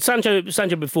also,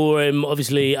 Sancho before him,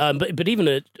 obviously, but even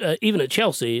at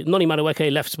Chelsea, Noni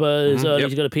Madueke left Spurs early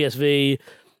to go to PSV.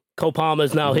 Cole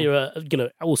Palmer's now here,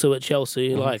 also at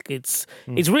Chelsea. Like it's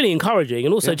really encouraging,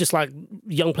 and also just like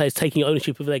young players taking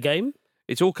ownership of their game.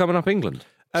 It's all coming up England.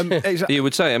 Exactly. You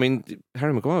would say, I mean,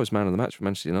 Harry Maguire was man of the match for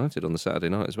Manchester United on the Saturday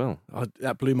night as well.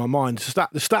 That blew my mind.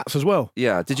 The stats as well.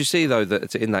 Yeah. Did you see, though,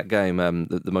 that in that game,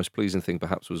 the most pleasing thing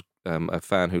perhaps was a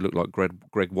fan who looked like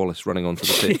Greg Wallace running onto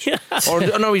the pitch? Or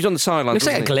no, he's on the sideline. Looks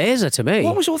like a Glazer to me.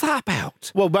 What was all that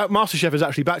about? Well, MasterChef is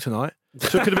actually back tonight.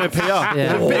 So it could have been PR.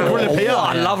 Yeah. A bit of guerrilla PR.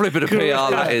 What a lovely bit of PR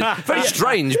that is. Very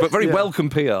strange, but very welcome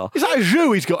PR. Is that a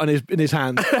jus he's got in his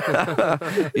hand?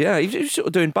 Yeah, he's sort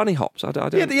of doing bunny hops. I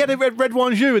don't. Yeah, he had a red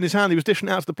wine jus in his hand. He was dishing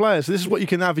it out to the players. So this is what you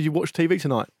can have if you watch TV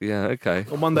tonight. Yeah, okay.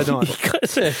 On Monday night.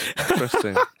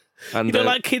 Interesting. And You know,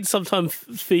 like kids sometimes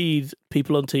feed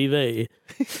people on TV.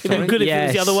 It'd be good if it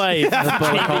was the other way.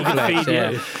 TV could feed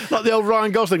you. Like the old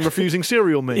Ryan Gosling refusing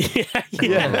cereal meme.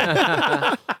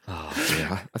 yeah,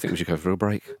 I think we should go for a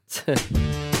break.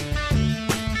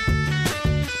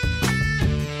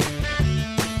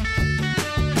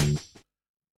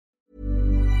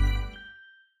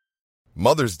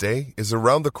 Mother's Day is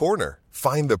around the corner.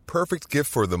 Find the perfect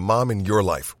gift for the mom in your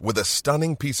life with a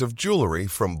stunning piece of jewelry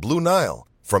from Blue Nile.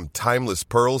 From timeless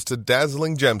pearls to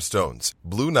dazzling gemstones,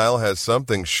 Blue Nile has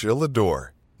something she'll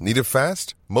adore. Need it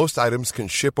fast? Most items can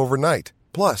ship overnight.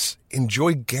 Plus,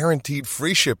 enjoy guaranteed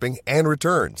free shipping and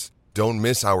returns. Don't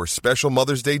miss our special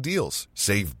Mother's Day deals.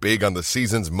 Save big on the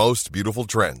season's most beautiful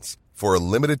trends. For a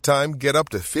limited time, get up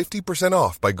to 50%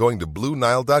 off by going to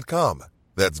BlueNile.com.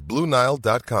 That's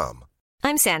BlueNile.com.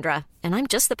 I'm Sandra, and I'm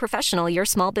just the professional your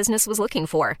small business was looking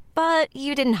for. But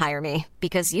you didn't hire me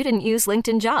because you didn't use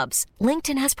LinkedIn Jobs.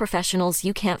 LinkedIn has professionals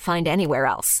you can't find anywhere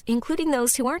else, including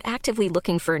those who aren't actively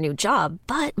looking for a new job,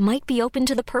 but might be open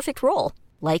to the perfect role,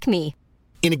 like me.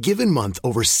 In a given month,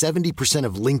 over 70%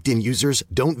 of LinkedIn users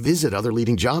don't visit other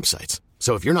leading job sites.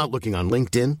 So if you're not looking on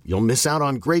LinkedIn, you'll miss out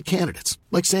on great candidates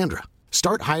like Sandra.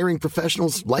 Start hiring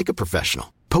professionals like a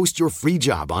professional. Post your free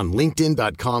job on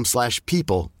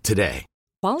linkedin.com/people today.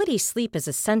 Quality sleep is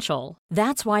essential.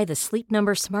 That's why the Sleep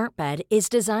Number Smart Bed is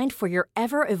designed for your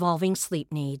ever-evolving sleep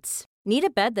needs. Need a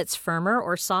bed that's firmer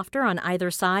or softer on either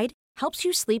side? Helps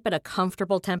you sleep at a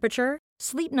comfortable temperature?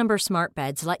 Sleep Number Smart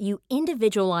Beds let you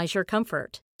individualize your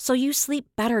comfort, so you sleep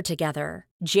better together.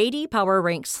 J.D. Power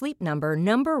ranks Sleep Number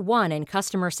 #1 in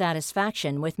customer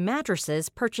satisfaction with mattresses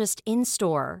purchased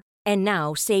in-store. And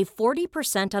now, save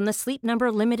 40% on the Sleep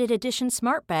Number Limited Edition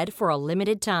Smart Bed for a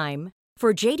limited time.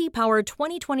 For J.D. Power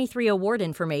 2023 award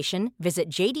information, visit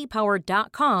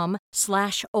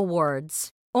jdpower.com/awards.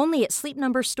 Only at Sleep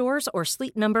Number stores or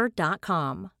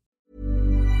sleepnumber.com.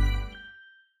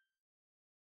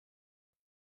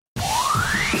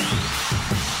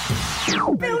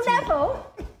 Bill Neville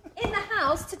in the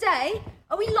house today.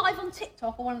 Are we live on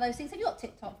TikTok or one of those things? Have you got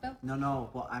TikTok, Bill? No,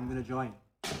 but I'm going to join.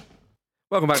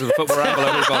 Welcome back to the Football Ramble,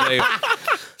 everybody.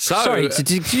 Sorry, did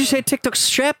you say TikTok's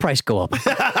share price go up?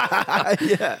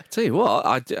 Yeah. Tell you what,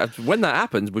 when that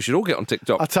happens, we should all get on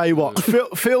TikTok. I tell you what,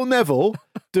 Phil Neville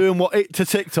doing to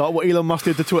TikTok what Elon Musk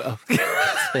did to Twitter.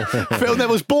 Phil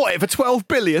Neville's bought it for $12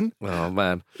 billion. Oh,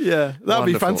 man. Yeah, that'd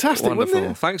be fantastic, wonderful.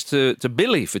 wouldn't it? Thanks to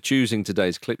Billy for choosing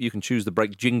today's clip. You can choose the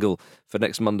break jingle for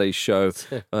next Monday's show,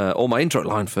 or my intro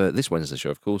line for this Wednesday's show,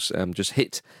 of course. Just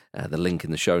hit the link in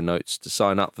the show notes to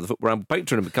sign up for the Football Ramble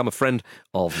Patreon and become a friend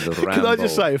of the Ramble. Can I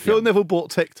just say, if Phil Neville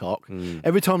bought TikTok,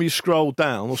 every time you scrolled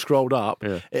down or scrolled up,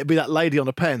 it'd be that lady on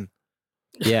a pen.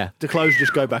 Yeah. The clothes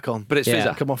just go back on. But it's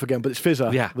Fizzer. Come off again, but it's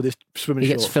Fizzer with his swimming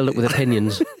shorts. He gets filled up with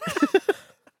opinions.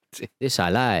 This I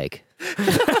like.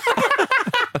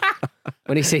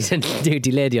 When he sees a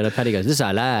nudie lady on a pen, he goes, this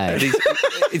I like.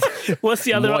 What's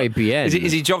the other?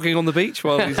 Is he jogging on the beach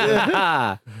while he's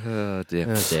oh dear.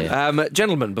 Oh dear.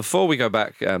 Gentlemen, before we go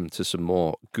back to some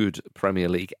more good Premier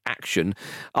League action,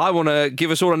 I want to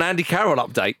give us all an Andy Carroll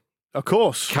update. Of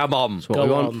course. Come on.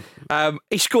 Go on.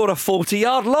 He scored a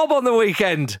 40-yard lob on the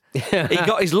weekend. He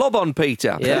got his lob on,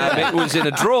 Peter. Yeah. It was in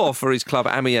a draw for his club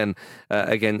Amiens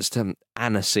against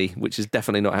Annecy, which is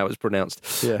definitely not how it's pronounced.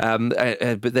 Yeah.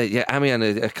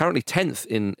 Amiens are currently 10th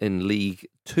in League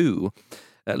 2.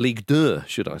 Ligue 2,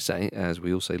 should I say, as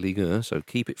we all say Ligue 1, so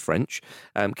keep it French.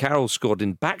 Carroll scored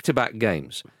in back-to-back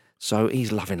games. So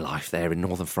he's loving life there in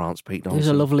northern France, Pete Donaldson. It was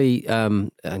a lovely,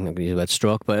 I'm not going to use the word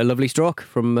stroke, but a lovely stroke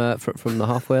from the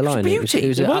halfway line. It was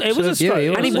a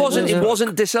stroke. And it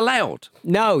wasn't disallowed.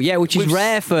 No, which is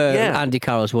rare for Andy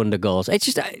Carroll's wonder goals. It's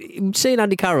just seeing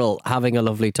Andy Carroll having a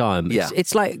lovely time.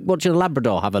 It's like watching a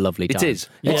Labrador have a lovely time. It is.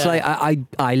 It's like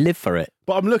I live for it.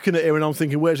 But I'm looking at him and I'm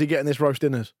thinking, where's he getting this roast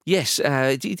dinners? Yes,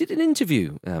 he did an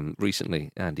interview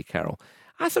recently, Andy Carroll.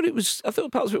 I thought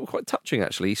parts of it were quite touching,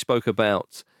 actually. He spoke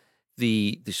about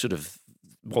the sort of,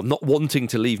 not wanting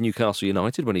to leave Newcastle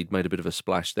United when he'd made a bit of a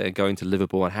splash there, going to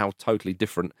Liverpool, and how totally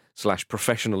different /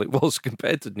 professional it was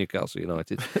compared to Newcastle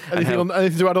United. Anything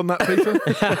to add on that, Peter?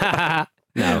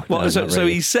 No. So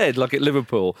he said, like at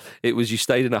Liverpool, it was you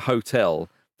stayed in a hotel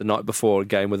the night before a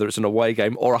game, whether it's an away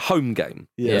game or a home game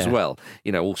as Yeah. well.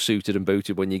 You know, all suited and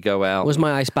booted when you go out. Was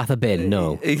my ice bath a bin?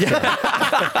 No.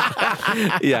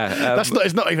 Yeah.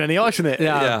 It's not even any ice in it.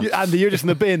 Yeah. Andy, you're just in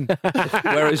the bin.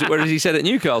 Whereas he said at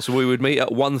Newcastle we would meet at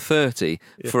 1:30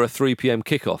 for a 3 p.m.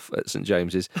 kickoff at St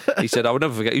James's. He said, I would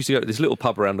never forget, I used to go to this little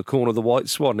pub around the corner of the White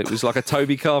Swan. It was like a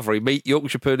Toby Carvery, meat,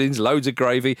 Yorkshire puddings, loads of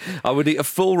gravy. I would eat a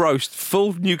full roast,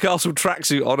 full Newcastle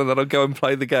tracksuit on, and then I'd go and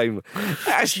play the game.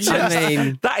 That's just,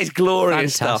 that is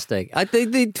glorious Fantastic. stuff. I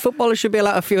think the footballers should be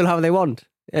allowed to feel how they want.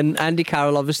 And Andy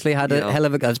Carroll obviously had a hell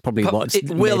of a... That's probably what's it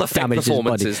will made affect damage his body.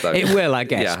 performances, though. It will, I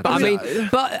guess. Yeah. But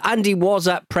but Andy was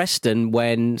at Preston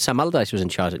when Sam Allardyce was in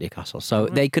charge at Newcastle, so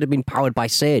they could have been powered by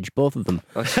Sage, both of them.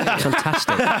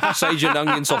 Fantastic. Sage and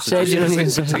onion sausages. Sage and onion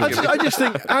sausages. I just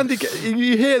think, Andy,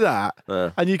 you hear that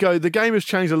and you go, the game has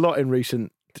changed a lot in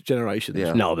recent generations.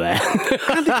 Yeah. Not there.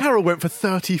 Andy Carroll went for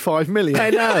 35 million.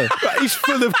 I know. He's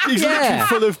literally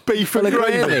full of beef and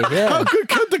gravy. Yeah. How good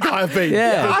could the guy have been?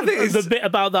 Yeah. I think the bit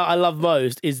about that I love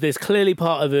most is there's clearly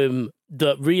part of him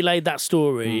that relayed that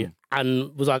story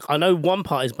and was like, I know one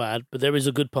part is bad, but there is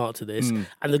a good part to this.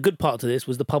 And the good part to this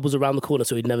was the pub was around the corner,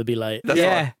 so he'd never be late. That's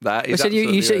right. That is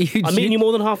you said I'm meeting you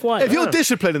more than halfway. If you're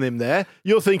disciplining him there,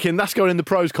 you're thinking that's going in the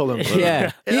pros column.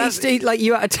 Yeah. You had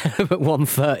to turn up at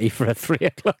 1:30 for a 3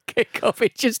 o'clock kickoff.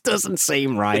 It just doesn't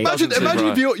seem right. Imagine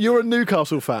if you're a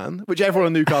Newcastle fan, which everyone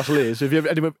in Newcastle is. If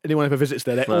anyone ever visits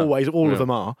there, always all of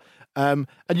them are. And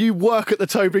you work at the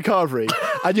Toby Carvery,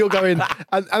 and you're going,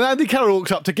 and Andy Carroll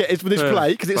walks up to get his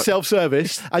plate because it's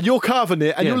self-service, and you're carving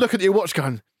it, and you're looking at your watch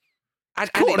going,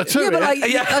 quarter to two.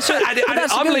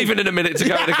 I'm leaving in a minute to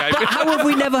go to the game. But how have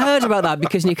we never heard about that?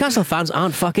 Because Newcastle fans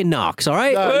aren't fucking narcs, all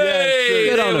right?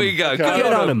 Hey, there we go.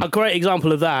 Good on them. A great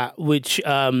example of that, which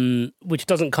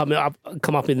doesn't come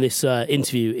up in this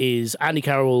interview, is Andy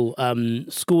Carroll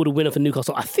scored a winner for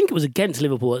Newcastle. I think it was against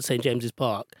Liverpool at St James's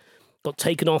Park. Got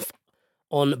taken off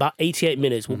on about 88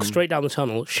 minutes, walked straight down the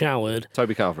tunnel, showered.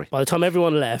 Toby Carvery. By the time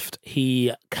everyone left,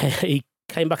 he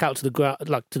came back out to the ground,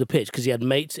 like to the pitch, because he had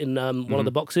mates in one of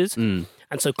the boxes, and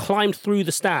so climbed through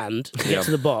the stand to get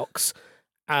to the box.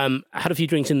 Had a few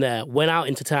drinks in there, went out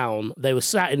into town. They were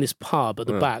sat in this pub at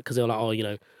the back because they were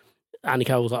like, Andy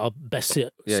Carroll was like, "Oh, best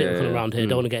sit around here.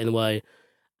 Don't want to get in the way."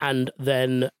 And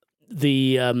then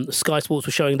the Sky Sports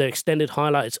were showing their extended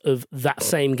highlights of that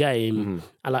same game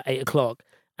at like 8 o'clock.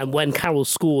 And when Carroll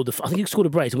scored, I think he scored a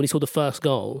brace, and when he scored the first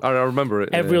goal, I remember it.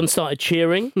 Everyone started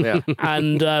cheering,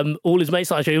 and all his mates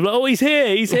started cheering. Like, oh, he's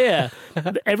here!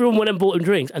 Everyone went and bought him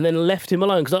drinks, and then left him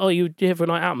alone because, you're here for a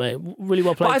night out, mate. Really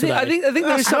well played today. I think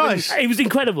there was something. Nice. It was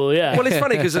incredible, yeah. Well, it's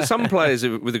funny because some players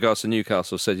with regards to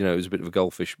Newcastle said, it was a bit of a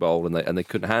goldfish bowl and they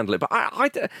couldn't handle it. But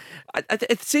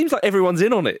it seems like everyone's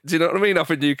in on it. Do you know what I mean? Up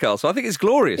in Newcastle, I think it's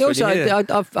glorious. Also,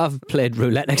 I've played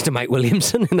roulette next to Mike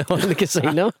Williamson in the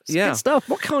casino. It's good stuff.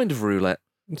 What kind of roulette?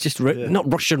 Just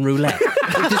not Russian roulette.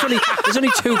 there's only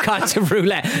two kinds of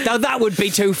roulette. Now that would be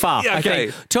too far. Yeah, okay.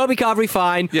 I think Toby Carvery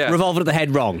fine. Yeah. Revolver at the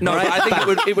head wrong. No, right? I think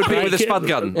it would be with a spud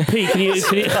gun. Pete, can you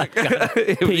hurry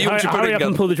up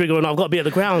and pull the trigger on? I've got to be at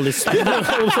the ground. It's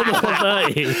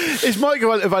 1:30. Is Mike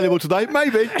available today?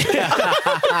 Maybe.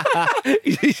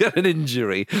 He's had an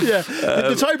injury. Yeah.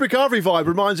 The Toby Carvery vibe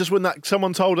reminds us when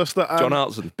someone told us that John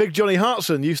Hartson, big Johnny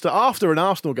Hartson, used to, after an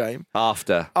Arsenal game,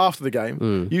 after the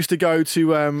game, used to go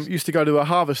to a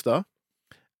harvester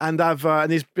and have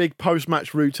his big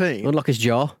post-match routine. Unlock his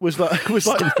jaw. Was like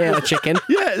a chicken.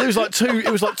 Yeah, it was like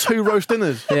two roast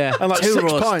dinners. Yeah, and like 2 6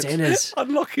 roast pints. dinners.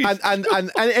 Unlucky. And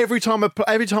every time a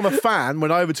fan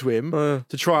went over to him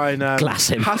to try and glass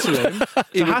him,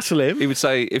 hassle him, he would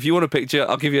say, "If you want a picture,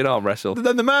 I'll give you an arm wrestle."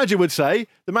 Then the manager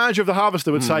of the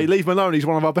harvester would say, "Leave him alone. He's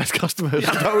one of our best customers.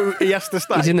 He has to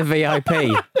stay. He's in the VIP."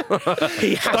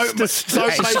 He has to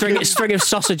stay. String of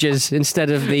sausages instead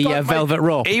of the velvet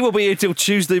rope. He will be here till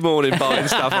Tuesday morning buying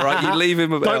stuff. All right, you leave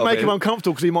him. Don't make him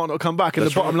uncomfortable because he might not come back, and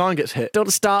the bottom line gets hit.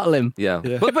 Don't startle him. Yeah.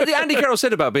 But Andy Carroll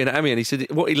said about being at Amiens, he said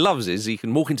what he loves is he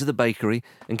can walk into the bakery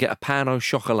and get a pan au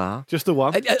chocolat. Just the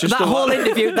one.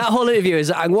 That whole interview is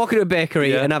I walk into a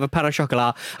bakery and have a pan au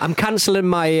chocolat. I'm cancelling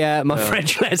my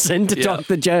French lesson to talk to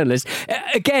the journalist.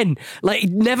 Again, like,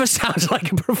 it never sounds like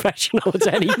a professional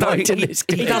at any point in this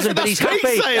game. He doesn't, but he's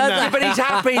happy. But he's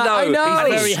happy, though. I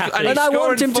know. He's very happy. And I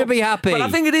want him to be happy. But I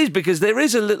think it is because there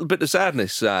is a little bit of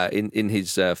sadness in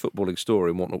his footballing story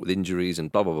and whatnot with injuries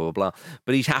and blah, blah, blah, blah.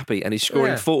 But he's happy and he's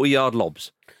scoring 40-yard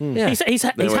lobs. Yeah. He's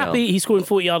happy. He's scoring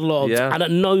 40-yard lobs, and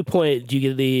at no point do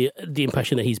you get the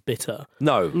impression that he's bitter.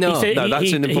 No. That's an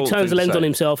important thing. He turns the lens on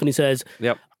himself and he says,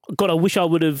 "Yep. God, I wish I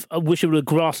would have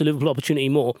grasped the Liverpool opportunity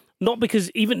more." Not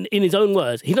because, even in his own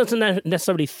words, he doesn't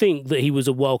necessarily think that he was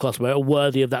a world-class player or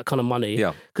worthy of that kind of money.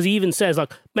 Yeah. Because he even says,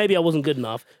 like, maybe I wasn't good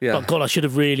enough, but God, I should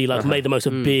have really made the most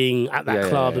of being at that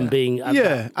club and being at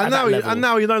that level. And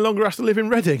now he no longer has to live in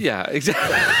Reading. Yeah,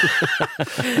 exactly.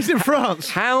 He's in France.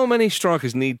 How many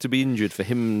strikers need to be injured for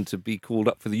him to be called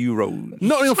up for the Euros?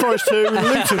 Nottingham Forest 2,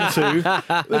 Luton 2.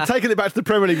 They're taking it back to the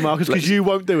Premier League, Marcus, because you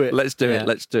won't do it. Let's do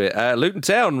it. Luton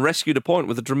Town rescued a point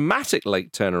with a dramatic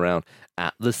late turnaround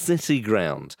at the City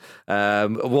Ground.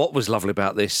 What was lovely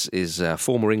about this is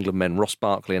former England men Ross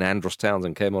Barkley and Andros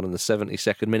Townsend came on in the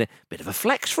 72nd minute. Bit of a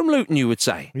flex from Luton, you would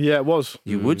say. Yeah, it was.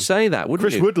 You would say that, wouldn't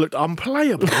Chris you? Wood looked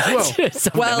unplayable as well.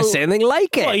 I've never seen anything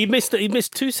like it. Well, he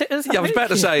missed 2 seconds. Yeah, I was about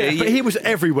to say. But he was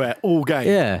everywhere all game.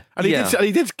 Yeah. And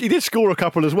he did score a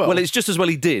couple as well. Well, it's just as well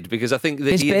he did, because I think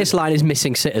that his baseline is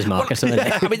missing sitters, Marcus.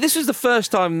 I mean, this was the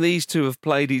first time these two have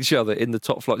played each other in the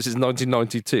top flight since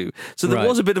 1992. So there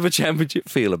was a bit of a championship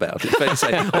feel about it, fair to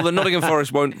say. Although Nottingham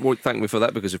Forest won't thank me for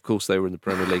that, because, of course, they were in the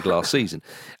Premier League last season.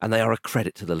 And they are a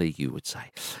credit to the league, you would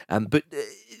say. But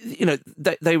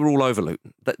they were all over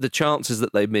Luton. The chances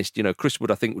that they missed, Chris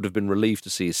Wood, I think, would have been relieved to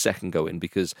see his second go in,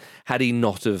 because had he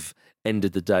not have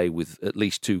ended the day with at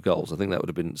least 2 goals, I think that would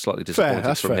have been slightly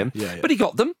disappointing from him. Yeah. But he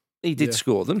got them. He did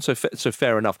score them, so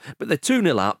fair enough. But they're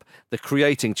 2-0 up. They're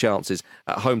creating chances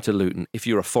at home to Luton. If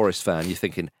you're a Forest fan, you're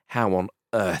thinking, how on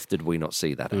earth did we not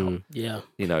see that out? Yeah.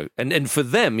 And for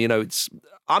them,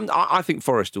 I think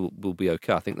Forest will be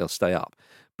okay. I think they'll stay up.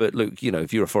 But look,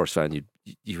 if you're a Forest fan,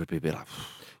 you would be a bit like...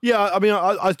 Yeah, I mean,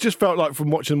 I just felt like from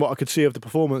watching what I could see of the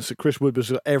performance that Chris Wood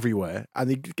was everywhere, and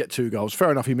he did get 2 goals. Fair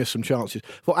enough, he missed some chances.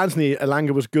 Well, Anthony Elanga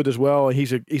was good as well.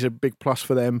 He's a big plus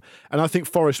for them, and I think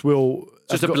Forest will.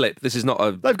 Just a blip. This is not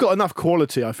a. They've got enough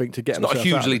quality, I think, to get. It's not a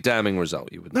hugely damning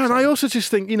result. You would. No, and I also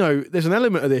just think there's an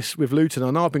element of this with Luton.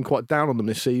 I know I've been quite down on them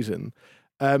this season.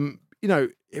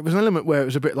 It was an element where it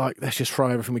was a bit like, let's just throw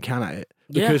everything we can at it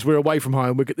because we're away from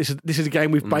home. This is a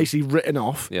game we've basically written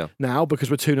off now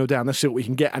because we're 2-0 down. Let's see what we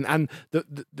can get. And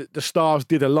the stars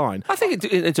did align. I think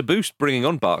it's a boost bringing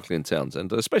on Barkley and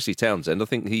Townsend, especially Townsend. I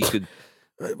think he could.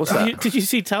 What's that? Did you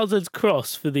see Townsend's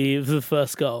cross for the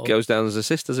first goal? Goes down as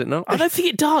assist, does it not? I don't think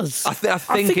it does. I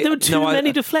think there were too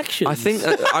many deflections. I think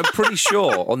I'm pretty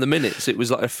sure on the minutes it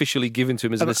was like officially given to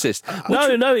him as an assist.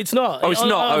 No, it's not. Oh, it's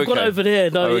not. I've got it over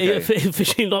here. No, okay.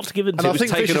 officially not given to him. And I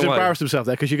think Fish has embarrassed himself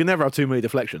there because you can never have too many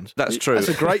deflections. That's true.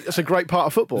 That's a great part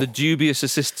of football. The dubious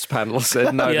assists panel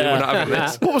said no, we're not having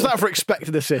this. What was that for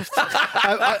expected assists?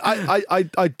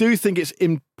 I do think it's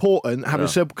important, having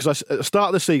said, because at the start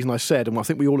of the season I said, and I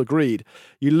think we all agreed,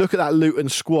 you look at that Luton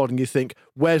squad and you think,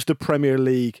 where's the Premier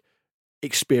League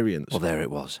experience? Well, there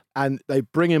it was. And they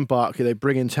bring in Barkley, they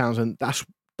bring in Townsend.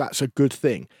 That's a good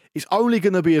thing. It's only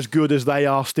going to be as good as they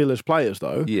are still as players,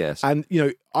 though. Yes. And,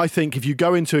 I think if you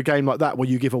go into a game like that where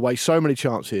you give away so many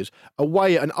chances,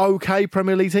 away at an okay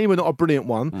Premier League team, but not a brilliant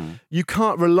one, you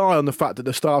can't rely on the fact that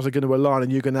the stars are going to align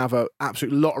and you're going to have an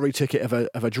absolute lottery ticket of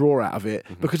a draw out of it,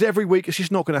 because every week it's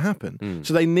just not going to happen.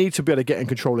 So they need to be able to get in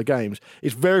control of games.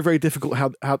 It's very, very difficult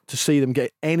how to see them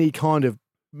get any kind of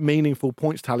meaningful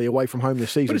points tally away from home this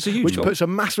season, which puts a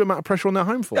massive amount of pressure on their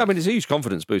home form. Yeah, I mean, it's a huge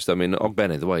confidence boost. I mean,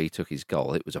 Ogbene, the way he took his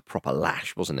goal, it was a proper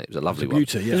lash, wasn't it? It was a lovely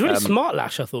beauty, one. yeah. It was a really smart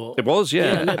lash, I thought. It was,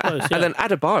 yeah. And then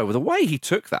Adebayo, the way he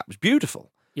took that was beautiful.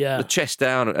 Yeah. The chest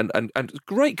down and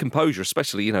great composure,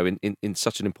 especially, in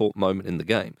such an important moment in the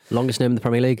game. Longest name in the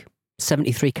Premier League,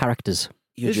 73 characters.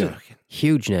 You're joking.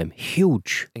 Huge name,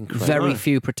 huge. Incredible. Very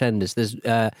few pretenders. There's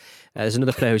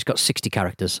another player who's got 60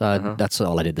 characters. That's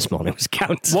all I did this morning was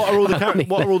count. What are all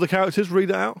the characters? Read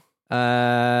it out.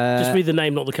 Just read the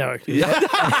name, not the character.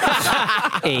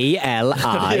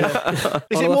 E-L-I.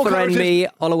 Is it more characters? Oluwaferemi,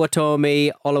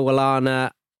 Oluwatomi,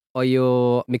 Oluwalana,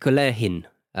 Oyo Mikulehin,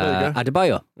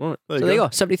 Adebayo. Right. There you go.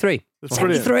 73. That's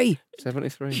 73.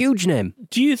 Huge name.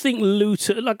 Do you think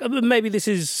Luton, maybe this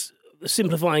is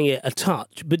simplifying it a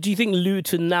touch, but do you think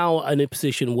Luton now are in a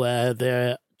position where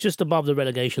they're just above the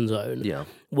relegation zone? Yeah.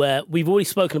 Where we've already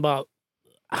spoken about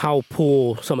how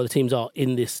poor some of the teams are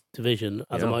in this division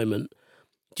at the moment.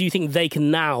 Do you think they can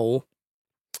now,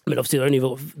 I mean, obviously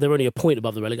they're only a point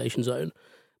above the relegation zone,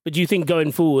 but do you think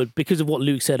going forward, because of what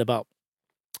Luke said about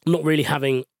not really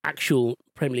having actual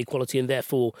Premier League quality and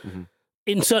therefore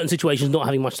in certain situations not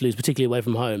having much to lose, particularly away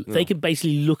from home, they can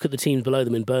basically look at the teams below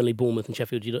them in Burnley, Bournemouth and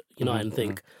Sheffield United and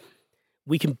think,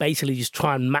 we can basically just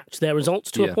try and match their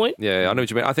results to a point? Yeah, I know what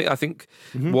you mean. I think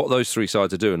what those three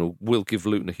sides are doing will give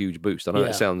Luton a huge boost. I know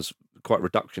that sounds quite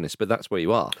reductionist, but that's where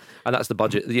you are, and that's the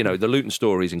budget. You know, the Luton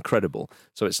story is incredible,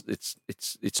 so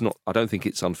it's not. I don't think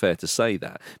it's unfair to say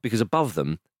that, because above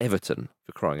them, Everton,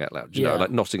 for crying out loud, you know,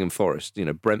 like Nottingham Forest, you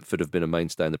know, Brentford have been a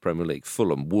mainstay in the Premier League,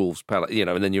 Fulham, Wolves, Palace, you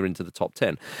know, and then you're into the top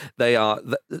 10. They are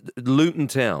Luton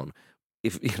Town.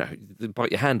 If you know,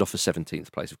 bite your hand off for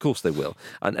 17th place, of course they will,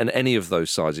 and any of those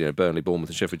sides, you know, Burnley, Bournemouth,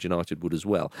 and Sheffield United would as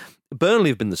well.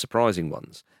 Burnley have been the surprising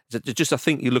ones. Just, I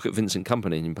think you look at Vincent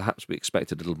Kompany and perhaps we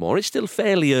expected a little more. It's still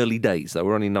fairly early days, though.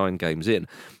 We're only 9 games in.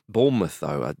 Bournemouth,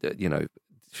 though, you know,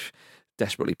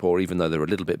 desperately poor, even though they're a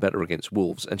little bit better against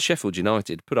Wolves. And Sheffield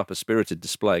United put up a spirited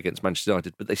display against Manchester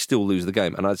United, but they still lose the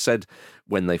game. And I said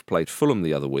when they've played Fulham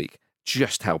the other week,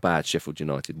 just how bad Sheffield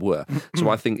United were. So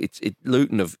I think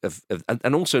Luton have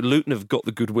and also Luton have got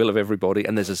the goodwill of everybody,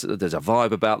 and there's a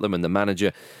vibe about them, and the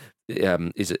manager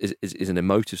is an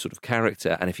emotive sort of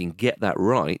character, and if you can get that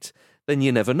right, then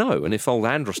you never know. And if old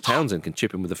Andros Townsend can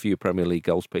chip in with a few Premier League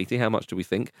goals, Petey, how much do we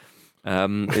think?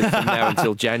 From now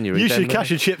until January. You should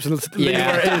cash your chips and leave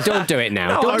where it is. Don't do it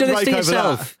now. Don't do this to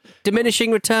yourself.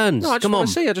 Diminishing returns. No, Come on.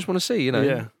 I just want to see, you know.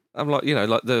 Yeah. I'm like, you know,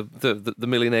 like the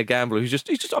millionaire gambler who's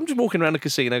I'm just walking around a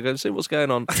casino going, see what's going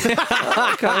on.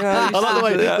 I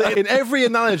like the way, in every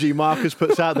analogy Marcus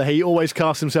puts out there, he always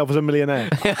casts himself as a millionaire.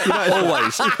 You know,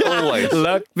 always.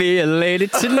 Luck me a lady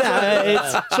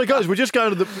tonight. So guys, we're just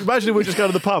going to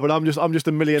the pub and I'm just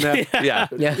a millionaire. Yeah.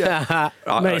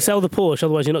 Mate, sell the Porsche,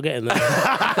 otherwise you're not getting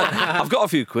that. I've got a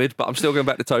few quid, but I'm still going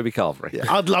back to Toby Carvery. Yeah,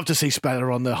 I'd love to see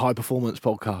Speller on the High Performance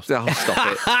podcast. Oh,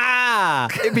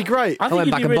 stop it. It'd be great. I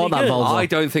went back and bought that Volvo. I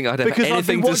don't think I'd have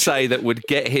anything to say that would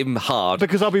get him hard.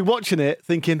 Because I'll be watching it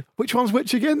thinking, which one's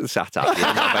which again? Shut up.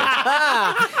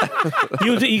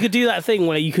 You could do that thing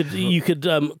where you could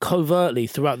covertly,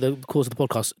 throughout the course of the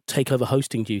podcast, take over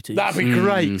hosting duties. That'd be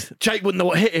great. Jake wouldn't know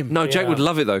what hit him. No, Jake would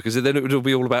love it, though, because then it would all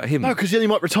be all about him. No, because then he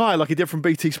might retire like he did from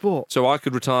BT Sport. So I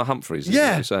could retire Humphreys, is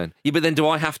what you're saying. Yeah, but then do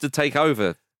I have to take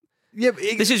over? Yeah,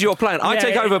 this is your plan. I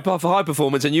take over for High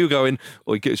Performance, and you go in.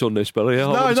 Oh, he gets on this, Billy. I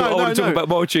want to talk about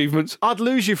my achievements. I'd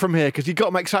lose you from here because you've got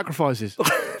to make sacrifices.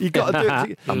 You've got to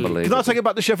do it. Unbelievable. Can I take it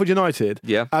back to Sheffield United?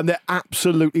 Yeah. And they're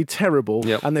absolutely terrible.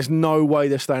 Yep. And there's no way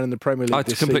they're staying in the Premier League. I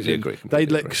completely agree. They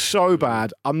look so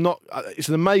bad. It's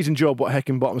an amazing job what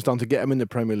Heckingbottom's done to get them in the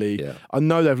Premier League. Yeah. I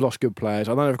know they've lost good players.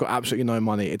 I know they've got absolutely no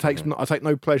money. I take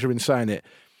no pleasure in saying it.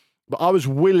 But I was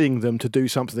willing them to do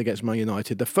something against Man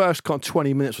United. The first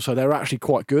 20 minutes or so, they were actually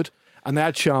quite good. And they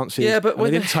had chances, but they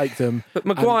didn't take them. But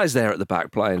Maguire's there at the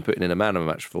back playing, putting in a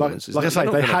man-of-match performance. Like I say,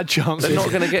 they had chances. They're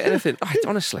not going to get anything.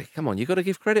 Honestly, come on, you've got to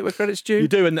give credit where credit's due. You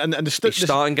do, and he's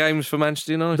starting games for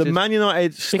Manchester United. The Man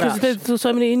United stats. Because there's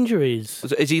so many injuries.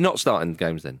 Is he not starting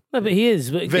games then? No, but he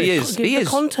is. But he is. The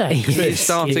context. He is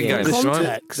starting games,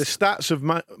 right? The stats of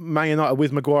Man United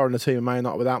with Maguire in the team and Man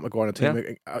United without Maguire in the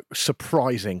team are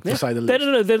surprising, to say the least.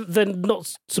 No, they're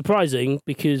not surprising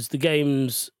because the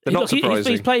games... They're not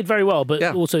surprising. He's played very well, but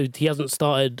also he hasn't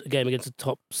started a game against a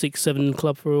top 6-7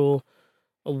 club for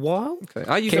a while.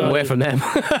 Okay. Keep away from them.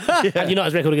 And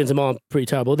United's record against them are pretty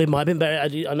terrible. They might have been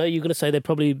better. I know you're going to say they've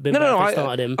probably been better if they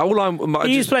started him.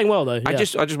 He's playing well, though. I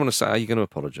just want to say, are you going to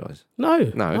apologise? No.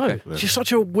 Okay. It's just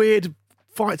such a weird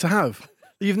fight to have.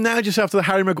 You've nailed yourself to the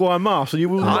Harry Maguire mask.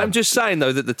 I'm just saying,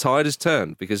 though, that the tide has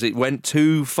turned because it went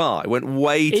too far. It went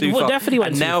way too far. It definitely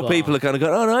went too far. And now people are kind of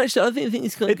going, oh, no, actually, I think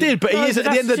it's kind of... It did, but he is, at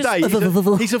the end of the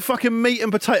day, he's a fucking meat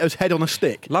and potatoes head on a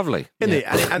stick. Lovely. Isn't he?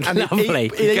 And lovely.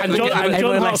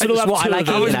 John Hartson that's what I like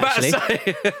eating,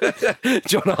 actually.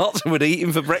 John Hartson would eat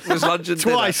him for breakfast, lunch and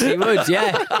twice. dinner. He would,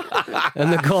 yeah.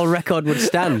 And the goal record would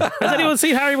stand. Has anyone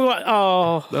seen Harry Maguire?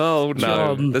 Oh, no.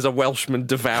 John. There's a Welshman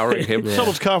devouring him.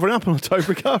 Someone's carving up on a toe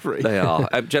recovery. They are.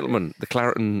 Gentlemen, the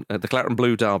Clareton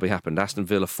Blue Derby happened. Aston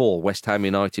Villa 4, West Ham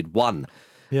United 1.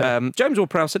 Yeah. James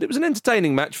Ward-Prowse said it was an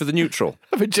entertaining match for the neutral.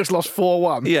 Having just lost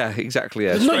 4-1. Yeah, exactly.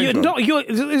 Yeah.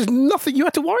 There's nothing you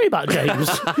had to worry about, James.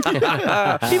 People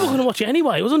are going to watch it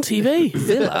anyway. It was on TV.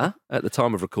 Villa, at the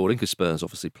time of recording, because Spurs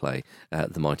obviously play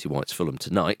the Mighty Whites Fulham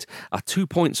tonight, are 2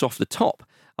 points off the top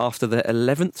after their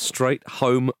 11th straight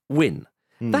home win.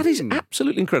 That is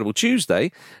absolutely incredible.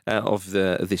 Tuesday of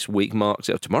this week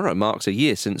tomorrow marks a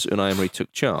year since Unai Emery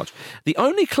took charge. The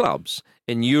only clubs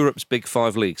in Europe's Big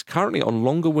Five leagues currently on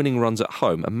longer winning runs at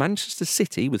home are Manchester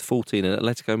City with 14 and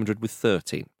Atletico Madrid with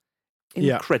 13.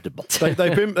 Incredible. Yeah.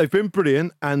 They've been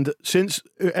brilliant, and since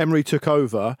Emery took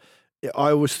over,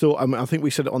 I always thought, I think we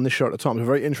said it on this show at the time, it was a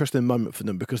very interesting moment for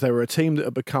them because they were a team that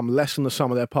had become less than the sum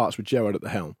of their parts with Gerrard at the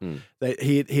helm.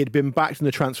 He had been backed in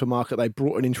the transfer market. They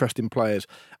brought in interesting players,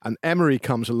 and Emery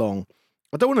comes along.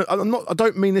 I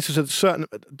don't mean this as a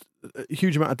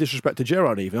huge amount of disrespect to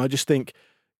Gerrard. Even I just think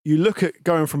you look at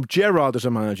going from Gerrard as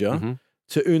a manager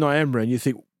to Unai Emery, and you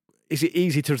think, is it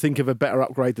easy to think of a better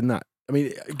upgrade than that? I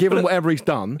mean, given whatever he's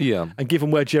done, and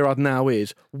given where Gerrard now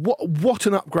is, what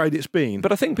an upgrade it's been.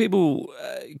 But I think people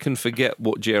can forget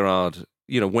what Gerrard,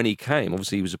 when he came,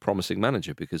 obviously he was a promising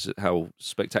manager because of how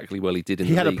spectacularly well he did in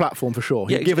the league. He had a platform for sure.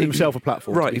 He'd given himself a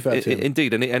platform, right, to be fair to him.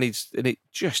 Indeed, and it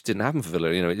just didn't happen for Villa.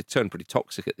 It turned pretty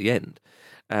toxic at the end.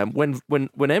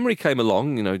 When Emery came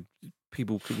along,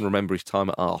 people can remember his time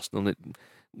at Arsenal, and it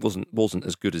wasn't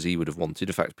as good as he would have wanted.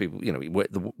 In fact, people,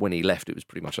 when he left, it was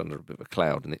pretty much under a bit of a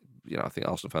cloud, and I think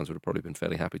Arsenal fans would have probably been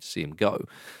fairly happy to see him go.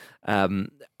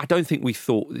 I don't think we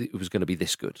thought it was going to be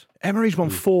this good. Emery's won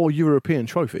 4 European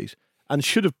trophies and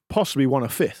should have possibly won a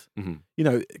 5th.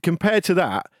 Compared to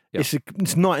that,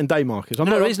 it's night and day, Marcus. It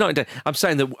is night and day. I'm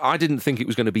saying that I didn't think it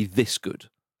was going to be this good.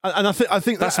 And I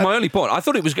think that's my only point. I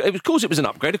thought it was. Of course, it was an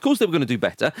upgrade. Of course, they were going to do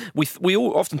better. We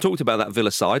all often talked about that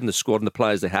Villa side and the squad and the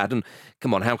players they had. And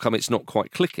come on, how come it's not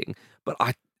quite clicking? But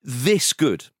this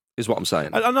good is what I'm saying.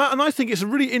 And I think it's a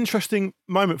really interesting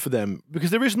moment for them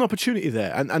because there is an opportunity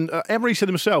there. And Emery said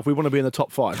himself, we want to be in the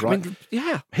top 5, right? I mean,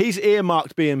 yeah. He's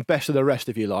earmarked being best of the rest,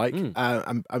 if you like,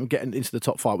 and getting into the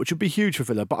top 5, which would be huge for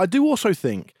Villa. But I do also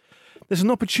think there's an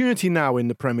opportunity now in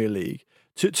the Premier League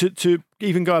to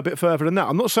even go a bit further than that.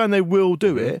 I'm not saying they will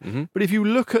do it, but if you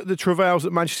look at the travails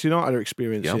that Manchester United are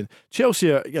experiencing,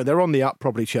 Chelsea are, they're on the up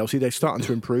probably, Chelsea. They're starting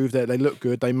to improve. They look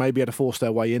good. They may be able to force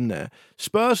their way in there.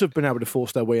 Spurs have been able to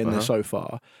force their way in there so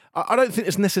far. I don't think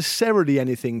there's necessarily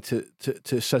anything to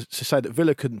say that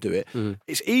Villa couldn't do it.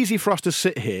 It's easy for us to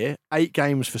sit here, 8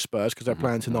 games for Spurs, because they're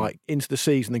playing tonight, into the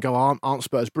season and go, aren't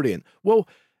Spurs brilliant? Well,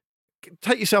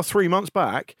 take yourself 3 months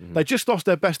back. They just lost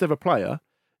their best ever player.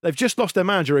 They've just lost their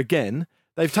manager again.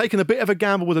 They've taken a bit of a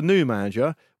gamble with a new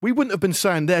manager. We wouldn't have been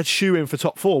saying they're shoo-in for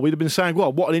top 4. We'd have been saying,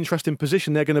 well, what an interesting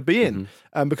position they're going to be in,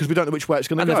 because we don't know which way it's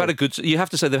going to go. And they've had you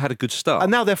have to say they've had a good start. And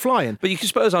now they're flying. But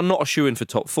Spurs are not a shoo-in for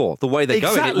top 4. The way they're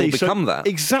going, it will become that.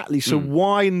 Exactly. So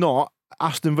why not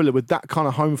Aston Villa with that kind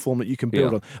of home form that you can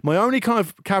build on? My only kind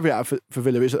of caveat for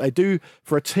Villa is that they do,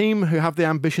 for a team who have the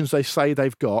ambitions they say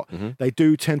they've got, they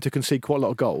do tend to concede quite a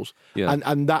lot of goals.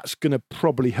 And that's going to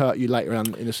probably hurt you later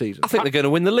on in the season. I think they're going to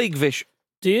win the league, Vish.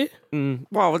 Do you?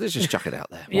 Well, let's just chuck it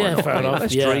out there. Fair enough.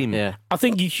 Let's dream. Yeah. I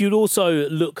think you should also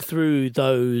look through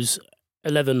those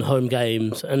 11 home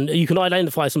games, and you can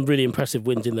identify some really impressive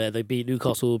wins in there. They beat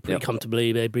Newcastle pretty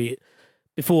comfortably. They beat,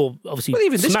 before obviously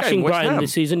even smashing game, Brighton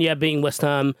this season. Beating West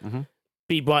Ham,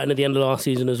 beat Brighton at the end of last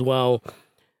season as well.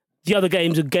 The other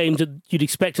games are games that you'd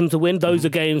expect them to win. Those are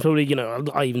games probably,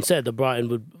 I even said that Brighton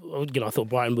would, I thought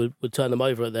Brighton would turn them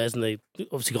over at theirs, and they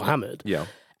obviously got hammered. Yeah.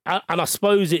 And I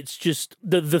suppose it's just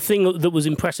the thing that was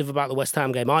impressive about the West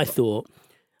Ham game, I thought,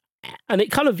 and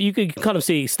you could kind of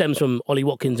see it stems from Ollie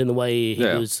Watkins in the way he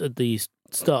was at the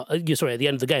start. At the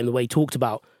end of the game, the way he talked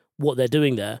about what they're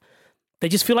doing there. They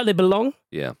just feel like they belong.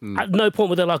 Yeah. At no point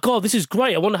where they're like, oh, this is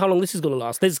great. I wonder how long this is going to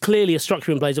last. There's clearly a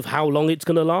structure in place of how long it's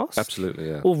going to last. Absolutely,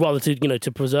 yeah. Or rather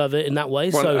to preserve it in that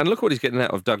way. Well, and look what he's getting out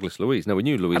of Douglas Luiz. Now, we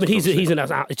knew Luiz. I mean,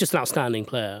 it's just an outstanding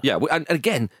player. Yeah, and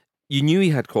again, you knew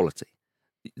he had quality.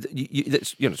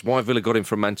 It's why Villa got him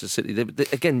from Manchester City.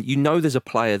 Again, there's a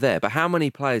player there, but how many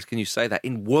players can you say that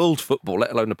in world football,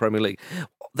 let alone the Premier League?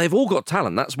 They've all got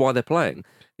talent. That's why they're playing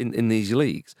in these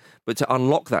leagues. But to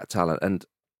unlock that talent, and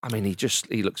I mean,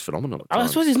 he looks phenomenal. I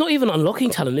suppose it's not even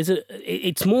unlocking talent, is it?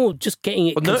 It's more just getting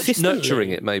it consistently. Nurturing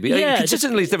it, maybe. Yeah,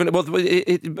 consistently is different. Well,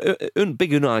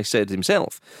 Big Unai said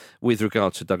himself with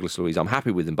regard to Douglas Luiz, I'm happy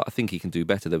with him, but I think he can do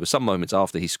better. There were some moments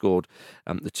after he scored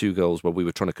the 2 goals where we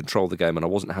were trying to control the game, and I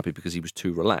wasn't happy because he was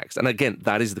too relaxed. And again,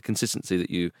 that is the consistency that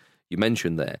you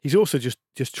mentioned there. He's also just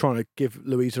trying to give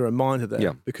Luiz a reminder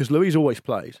there, because Luiz always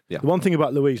plays. The one thing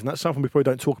about Luiz, and that's something we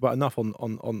probably don't talk about enough on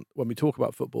when we talk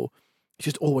about football, he's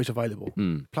just always available.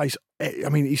 Plays. I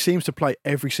mean, he seems to play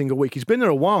every single week. He's been there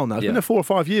a while now. He's been there 4 or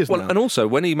 5 years now. And also,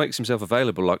 when he makes himself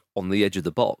available, like on the edge of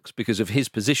the box, because of his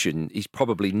position, he's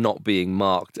probably not being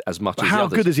marked as much as the others. How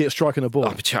good is he at striking a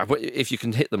ball? If you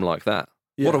can hit them like that.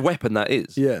 What a weapon that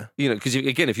is. Yeah. Because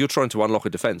again, if you're trying to unlock a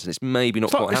defence and it's maybe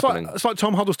not quite happening. It's like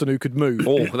Tom Huddleston who could move.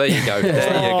 Oh, there you go.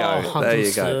 There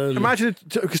you go. Imagine,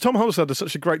 because Tom Huddleston had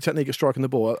such a great technique at striking the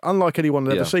ball, unlike anyone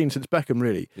I've ever seen since Beckham,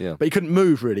 really. Yeah. But he couldn't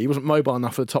move, really. He wasn't mobile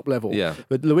enough for the top level. Yeah.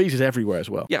 But Luiz is everywhere as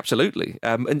well. Yeah, absolutely.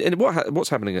 And what's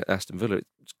happening at Aston Villa,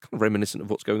 it's kind of reminiscent of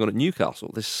what's going on at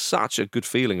Newcastle. There's such a good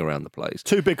feeling around the place.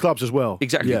 2 big clubs as well.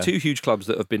 Exactly. 2 huge clubs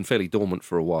that have been fairly dormant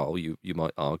for a while, you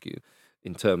might argue.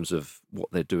 in terms of what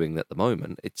they're doing at the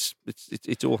moment, it's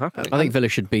all happening. I think Villa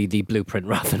should be the blueprint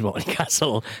rather than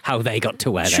Newcastle, how they got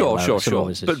to where they were.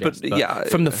 Sure. But yeah,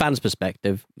 from the fans'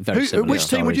 perspective, very similar. Which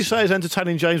team would you say is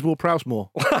entertaining James Ward-Prowse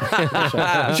more?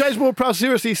 James Ward-Prowse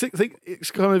seriously think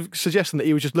it's kind of suggesting that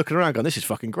he was just looking around going, this is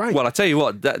fucking great. Well, I tell you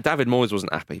what, David Moyes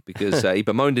wasn't happy because he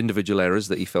bemoaned individual errors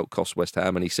that he felt cost West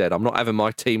Ham, and he said, I'm not having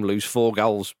my team lose 4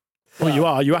 goals. Well, you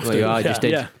are. You have to. You are, just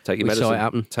did. Yeah. Take your We saw it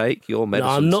happen. medicine. Take your medicine.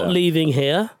 No, I'm not sir. leaving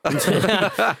here.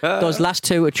 Those last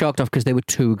 2 were chalked off because they were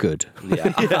too good.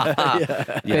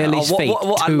 Yeah. Bailey's feet,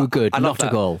 too good, I love not a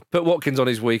that. goal. Put Watkins on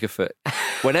his weaker foot.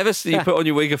 Whenever you put on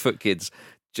your weaker foot, kids,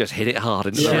 just hit it hard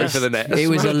and straight for the net. It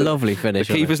was a lovely The finish.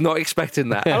 keeper's not expecting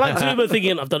that. I like to remember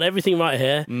thinking, I've done everything right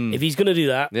here. If he's going to do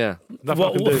that, Yeah.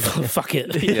 fuck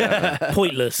it.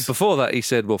 Pointless. Before that, he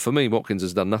said, well, for me, Watkins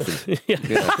has done nothing.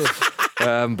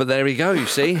 But there we go, you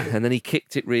see. And then he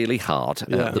kicked it really hard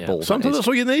at the ball. Sometimes that's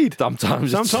all you need.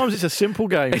 Sometimes it's a simple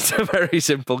game. It's a very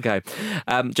simple game.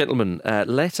 Gentlemen,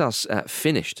 let us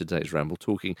finish today's ramble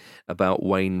talking about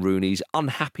Wayne Rooney's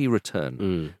unhappy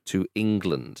return to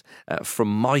England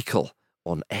from Michael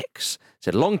on X.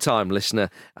 Said, long-time listener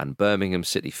and Birmingham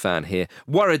City fan here.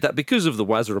 Worried that because of the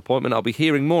Wazza appointment, I'll be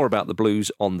hearing more about the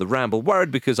Blues on the Ramble. Worried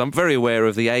because I'm very aware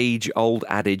of the age-old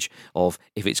adage of,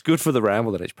 if it's good for the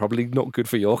Ramble, then it's probably not good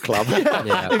for your club.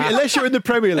 Unless you're in the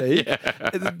Premier League,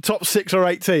 the top 6 or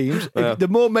 8 teams, the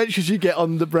more mentions you get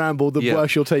on the Ramble, the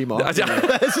worse your team are.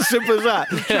 It's as simple as that.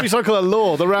 Should be some kind of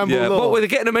law, the Ramble law. Well, they're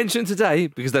getting a mention today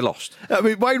because they lost. I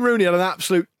mean, Wayne Rooney had an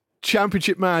absolute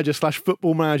Championship manager /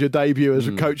 football manager debut as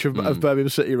a coach of Birmingham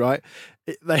City, right?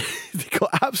 They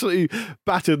got absolutely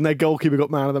battered and their goalkeeper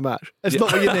got man of the match. It's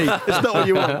not what you need. It's not what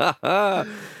you want.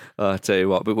 I tell you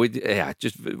what, but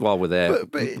just while we're there,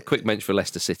 quick mention for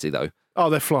Leicester City though.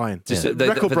 Oh, they're flying. Just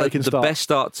Record-breaking the start. best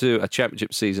start to a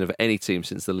championship season of any team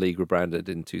since the league rebranded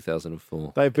in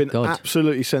 2004. They've been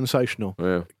absolutely sensational.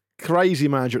 Yeah. Crazy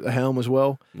manager at the helm as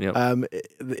well. Yep.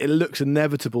 It looks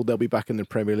inevitable they'll be back in the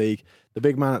Premier League. The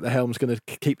big man at the helm's going to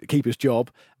keep his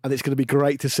job, and it's going to be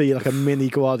great to see like a mini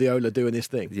Guardiola doing his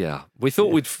thing. Yeah, we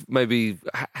thought we'd maybe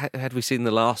had we seen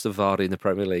the last of Vardy in the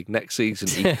Premier League next season,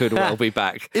 he could well be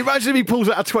back. Imagine if he pulls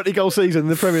out a 20-goal season in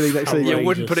the Premier League next season. You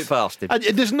wouldn't put it past him. And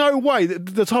there's no way,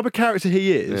 the type of character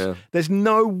he is, there's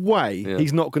no way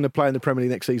he's not going to play in the Premier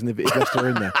League next season if Leicester are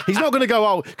in there. He's not going to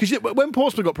go, because when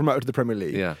Portsmouth got promoted to the Premier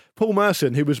League, Paul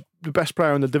Merson, who was the best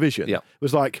player in the division,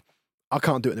 was like, I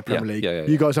can't do it in the Premier League.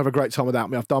 You guys have a great time without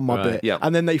me. I've done my bit. Yeah.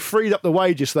 And then they freed up the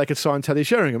wages so they could sign Teddy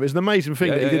Sheringham. It's an amazing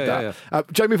thing that he did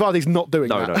that. Jamie Vardy's not doing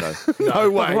that. No.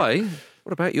 No way. By the way,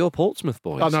 what about your Portsmouth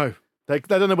boys? I know. They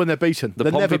don't know when they're beaten. The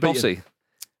They're never Pompey beaten. Posse.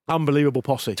 Unbelievable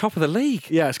posse. Top of the league.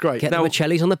 Yeah, it's great. Get the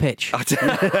Michellis on the pitch.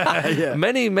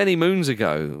 Many moons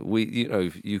ago,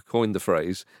 you coined the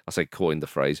phrase. I say coined the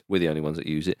phrase. We're the only ones that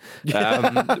use it.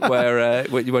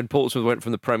 When Portsmouth went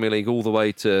from the Premier League all the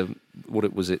way to the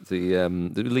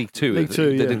League Two. League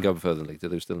Two. They didn't go further than League Two.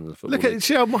 They were still in the football.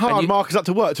 See how hard Mark is up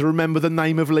to work to remember the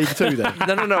name of League Two.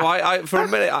 Then no. I for a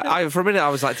minute I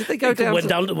was like, did they go down?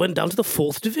 Went down to the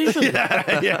 4th division.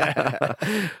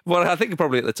 Well, I think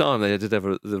probably at the time they did have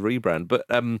the rebrand, but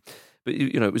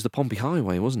it was the Pompey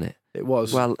Highway, wasn't it? It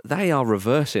was. Well, they are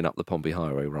reversing up the Pompey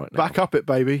Highway right now. Back up it,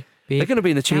 baby. They're going to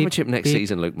be in the Championship next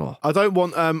season, Luke Moore. I don't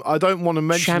want to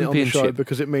mention it on the show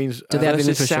because it means do they have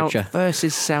infrastructure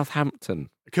versus Southampton?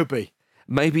 It could be.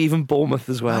 Maybe even Bournemouth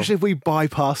as well. Actually, if we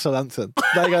bypass Southampton,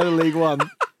 they go to League One.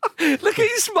 Look,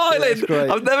 he's smiling.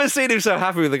 Yeah, I've never seen him so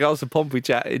happy with regards to Pompey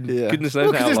chat in goodness knows how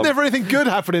long. Because there's never anything good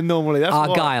happening normally. That's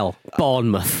Argyle,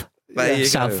 Bournemouth,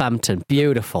 Southampton,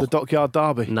 beautiful. The Dockyard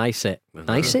Derby. Nice it.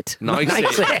 Nice it, baby.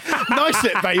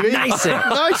 Nice it.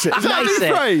 Nice it. Is that a new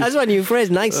phrase? That's my new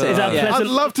phrase. Nice it. I'd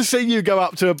love to see you go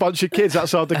up to a bunch of kids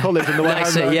outside the college on the way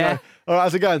Nice home. it, yeah. All right,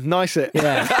 how's it going? Nice it.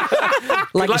 Yeah.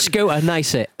 Like a scooter,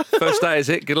 nice it. First day is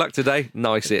it. Good luck today.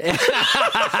 Nice it. You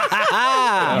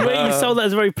sold that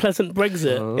as a very pleasant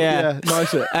Brexit. Yeah,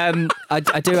 nice it.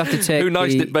 I do have to take. Who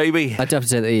niced it, baby? I do have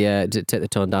to take the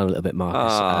tone down a little bit,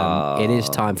 Marcus. It is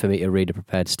time for me to read a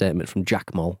prepared statement from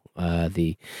Jack Moll,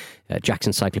 the Jack's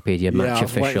Encyclopedia Match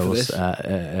Officials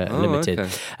Limited.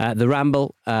 Okay. The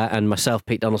Ramble and myself,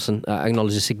 Pete Donaldson,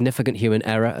 acknowledge a significant human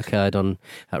error occurred on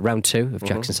round 2 of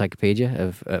Jack's Encyclopedia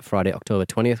of Friday, October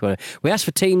 20th, where we asked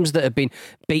for teams that have been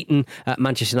beaten at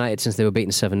Manchester United since they were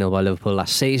beaten 7-0 by Liverpool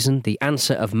last season. The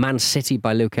answer of Man City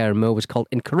by Luke Aaron Moore was called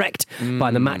incorrect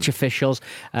by the match officials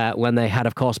when they had,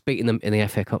 of course, beaten them in the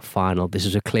FA Cup final. This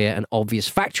is a clear and obvious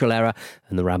factual error,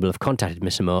 and the Ramble have contacted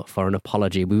Mr. Moore for an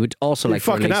apology. We would also like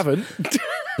to release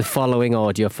the following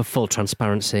audio for full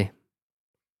transparency.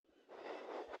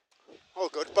 Oh,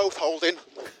 good. Both holding.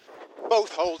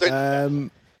 both holding.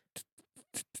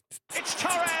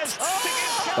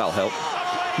 That'll help.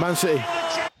 Man City.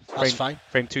 That's fine.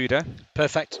 Frame 2 there.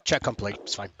 Perfect. Check complete.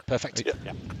 It's fine. Perfect.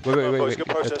 Yeah. Wait.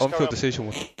 On-field decision.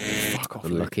 Fuck off.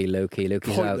 Lucky Loki's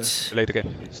Pointless. out. Late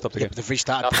again. Stop the game. But they've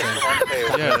restarted.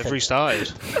 Yeah, they've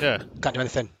restarted. Yeah. Can't do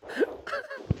anything.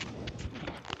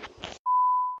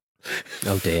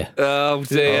 Oh dear. Oh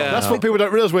dear. That's what people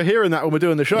don't realise. We're hearing that when we're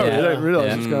doing the show. Yeah. They don't realise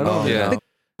Yeah. what's going on. Yeah.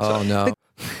 Oh no.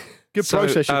 Good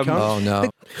process, you cunt. Oh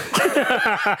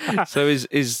no. So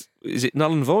is it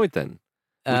null and void then?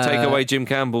 We take away Jim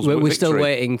Campbell's We're victory. still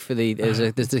waiting for the. There's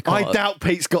the I doubt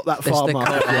Pete's got that far, Mark.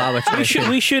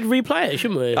 We should replay it,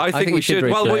 shouldn't we? I think we should.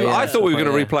 Well, replay it, I thought we were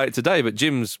going to yeah. replay it today, but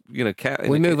Jim's,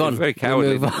 We move on. Very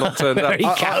cowardly, We move on. not turned up.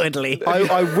 Very cowardly.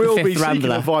 I will be Fifth seeking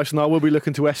Rambler. advice, and I will be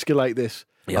looking to escalate this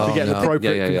to get an no.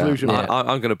 appropriate conclusion.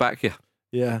 I'm going to back you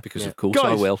Yeah. because, of course, I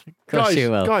Guys, will. course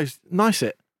you will. Guys, nice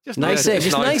it. Just Nice it.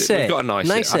 Just nice it. We've got to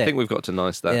nice it. I think we've got to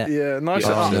nice that. Yeah. Yeah, nice Yeah,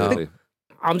 it. absolutely.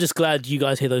 I'm just glad you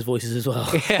guys hear those voices as well.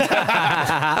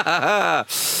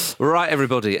 Right,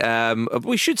 everybody.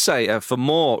 We should say for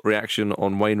more reaction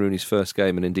on Wayne Rooney's first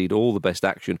game and indeed all the best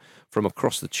action from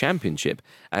across the Championship,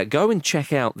 go and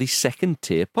check out the Second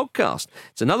Tier podcast.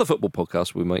 It's another football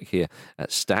podcast we make here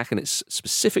at Stack, and it's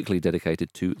specifically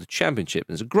dedicated to the Championship.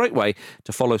 And it's a great way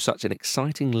to follow such an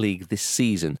exciting league this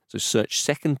season. So search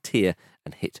Second Tier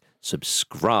and hit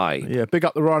subscribe. Yeah, big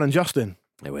up the Ryan and Justin.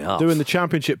 There we are. Doing the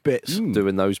Championship bits.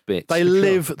 Doing those bits. They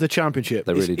live the Championship.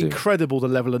 They really it's do. Incredible the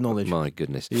level of knowledge. My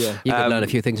goodness. Yeah. You could learn a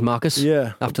few things, Marcus.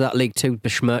 Yeah. After that League Two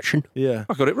besmirching. Yeah.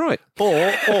 I got it right. Or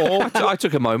I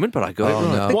took a moment, but I got it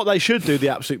right. No. what they should do, the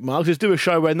absolute marks, is do a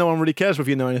show where no one really cares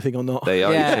whether you know anything or not. They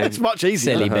are. Yeah. It's much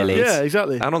easier. Silly Billies. Yeah,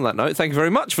 exactly. And on that note, thank you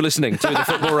very much for listening to the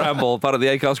Football Ramble, part of the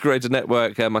Acast Creator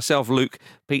Network. Myself, Luke,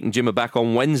 Pete and Jim are back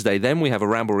on Wednesday. Then we have a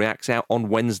Ramble Reacts out on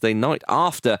Wednesday night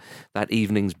after that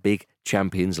evening's big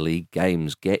Champions League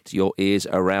games. Get your ears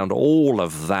around all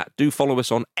of that. Do follow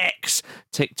us on X,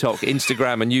 TikTok,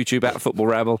 Instagram and YouTube at Football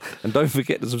Ramble. And don't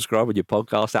forget to subscribe on your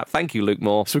podcast app. Thank you, Luke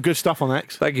Moore. Some good stuff on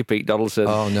X. Thank you, Pete Donaldson.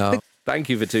 Oh no. Thank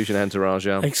you, Vitushan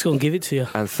Hantaraja. Let's go and give it to you.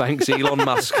 And thanks, Elon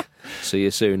Musk. See you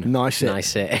soon. Nice it.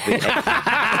 Nice it.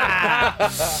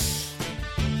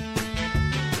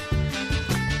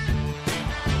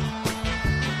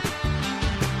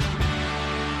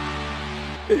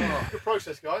 Good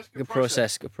process, guys. Good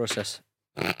process. Good process.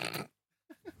 The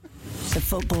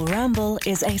Football Ramble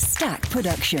is a Stack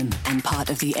production and part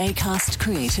of the Acast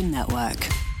Creator Network.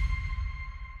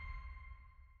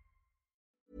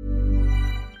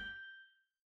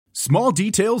 Small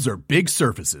details are big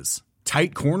surfaces.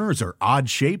 Tight corners are odd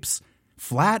shapes.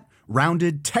 Flat,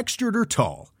 rounded, textured, or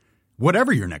tall.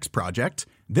 Whatever your next project,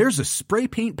 there's a spray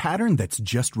paint pattern that's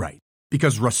just right.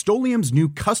 Because Rust-Oleum's new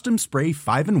Custom Spray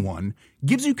 5-in-1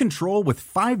 gives you control with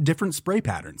 5 different spray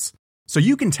patterns. So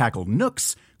you can tackle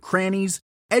nooks, crannies,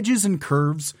 edges, and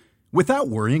curves without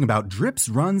worrying about drips,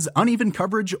 runs, uneven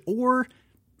coverage, or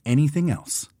anything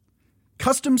else.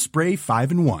 Custom Spray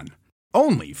 5-in-1.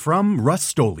 Only from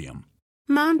Rust-Oleum.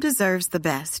 Mom deserves the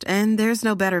best, and there's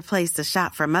no better place to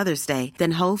shop for Mother's Day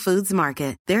than Whole Foods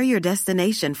Market. They're your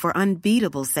destination for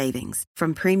unbeatable savings,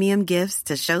 from premium gifts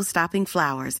to show-stopping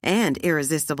flowers and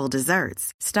irresistible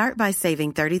desserts. Start by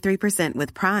saving 33%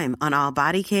 with Prime on all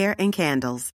body care and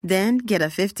candles. Then get a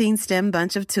 15-stem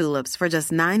bunch of tulips for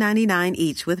just $9.99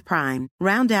 each with Prime.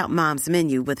 Round out Mom's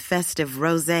menu with festive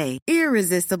rosé,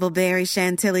 irresistible berry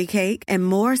chantilly cake, and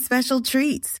more special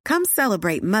treats. Come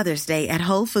celebrate Mother's Day at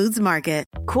Whole Foods Market.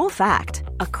 Cool fact,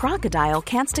 a crocodile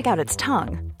can't stick out its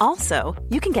tongue. Also,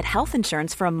 you can get health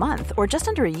insurance for a month or just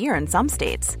under a year in some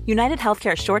states. United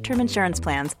Healthcare short-term insurance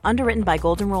plans, underwritten by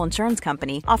Golden Rule Insurance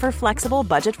Company, offer flexible,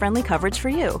 budget-friendly coverage for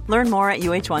you. Learn more at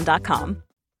uh1.com.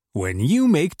 When you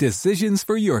make decisions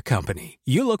for your company,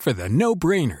 you look for the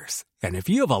no-brainers. And if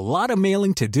you have a lot of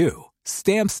mailing to do,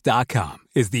 Stamps.com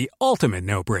is the ultimate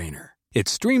no-brainer. It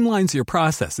streamlines your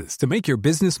processes to make your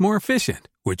business more efficient,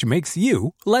 which makes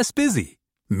you less busy.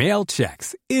 Mail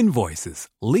checks, invoices,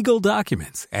 legal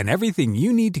documents, and everything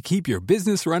you need to keep your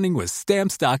business running with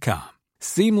Stamps.com.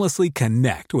 Seamlessly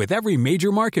connect with every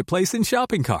major marketplace and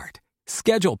shopping cart.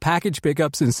 Schedule package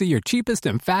pickups and see your cheapest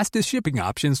and fastest shipping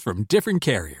options from different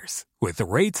carriers, with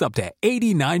rates up to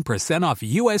 89% off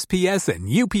USPS and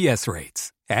UPS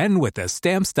rates. And with the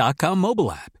Stamps.com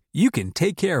mobile app, you can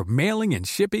take care of mailing and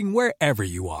shipping wherever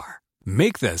you are.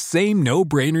 Make the same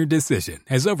no-brainer decision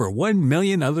as over 1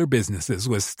 million other businesses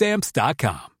with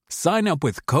Stamps.com. Sign up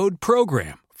with code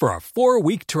PROGRAM for a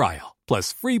 4-week trial,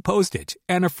 plus free postage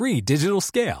and a free digital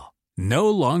scale. No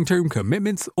long-term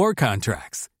commitments or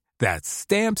contracts. That's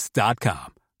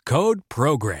Stamps.com. Code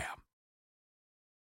PROGRAM.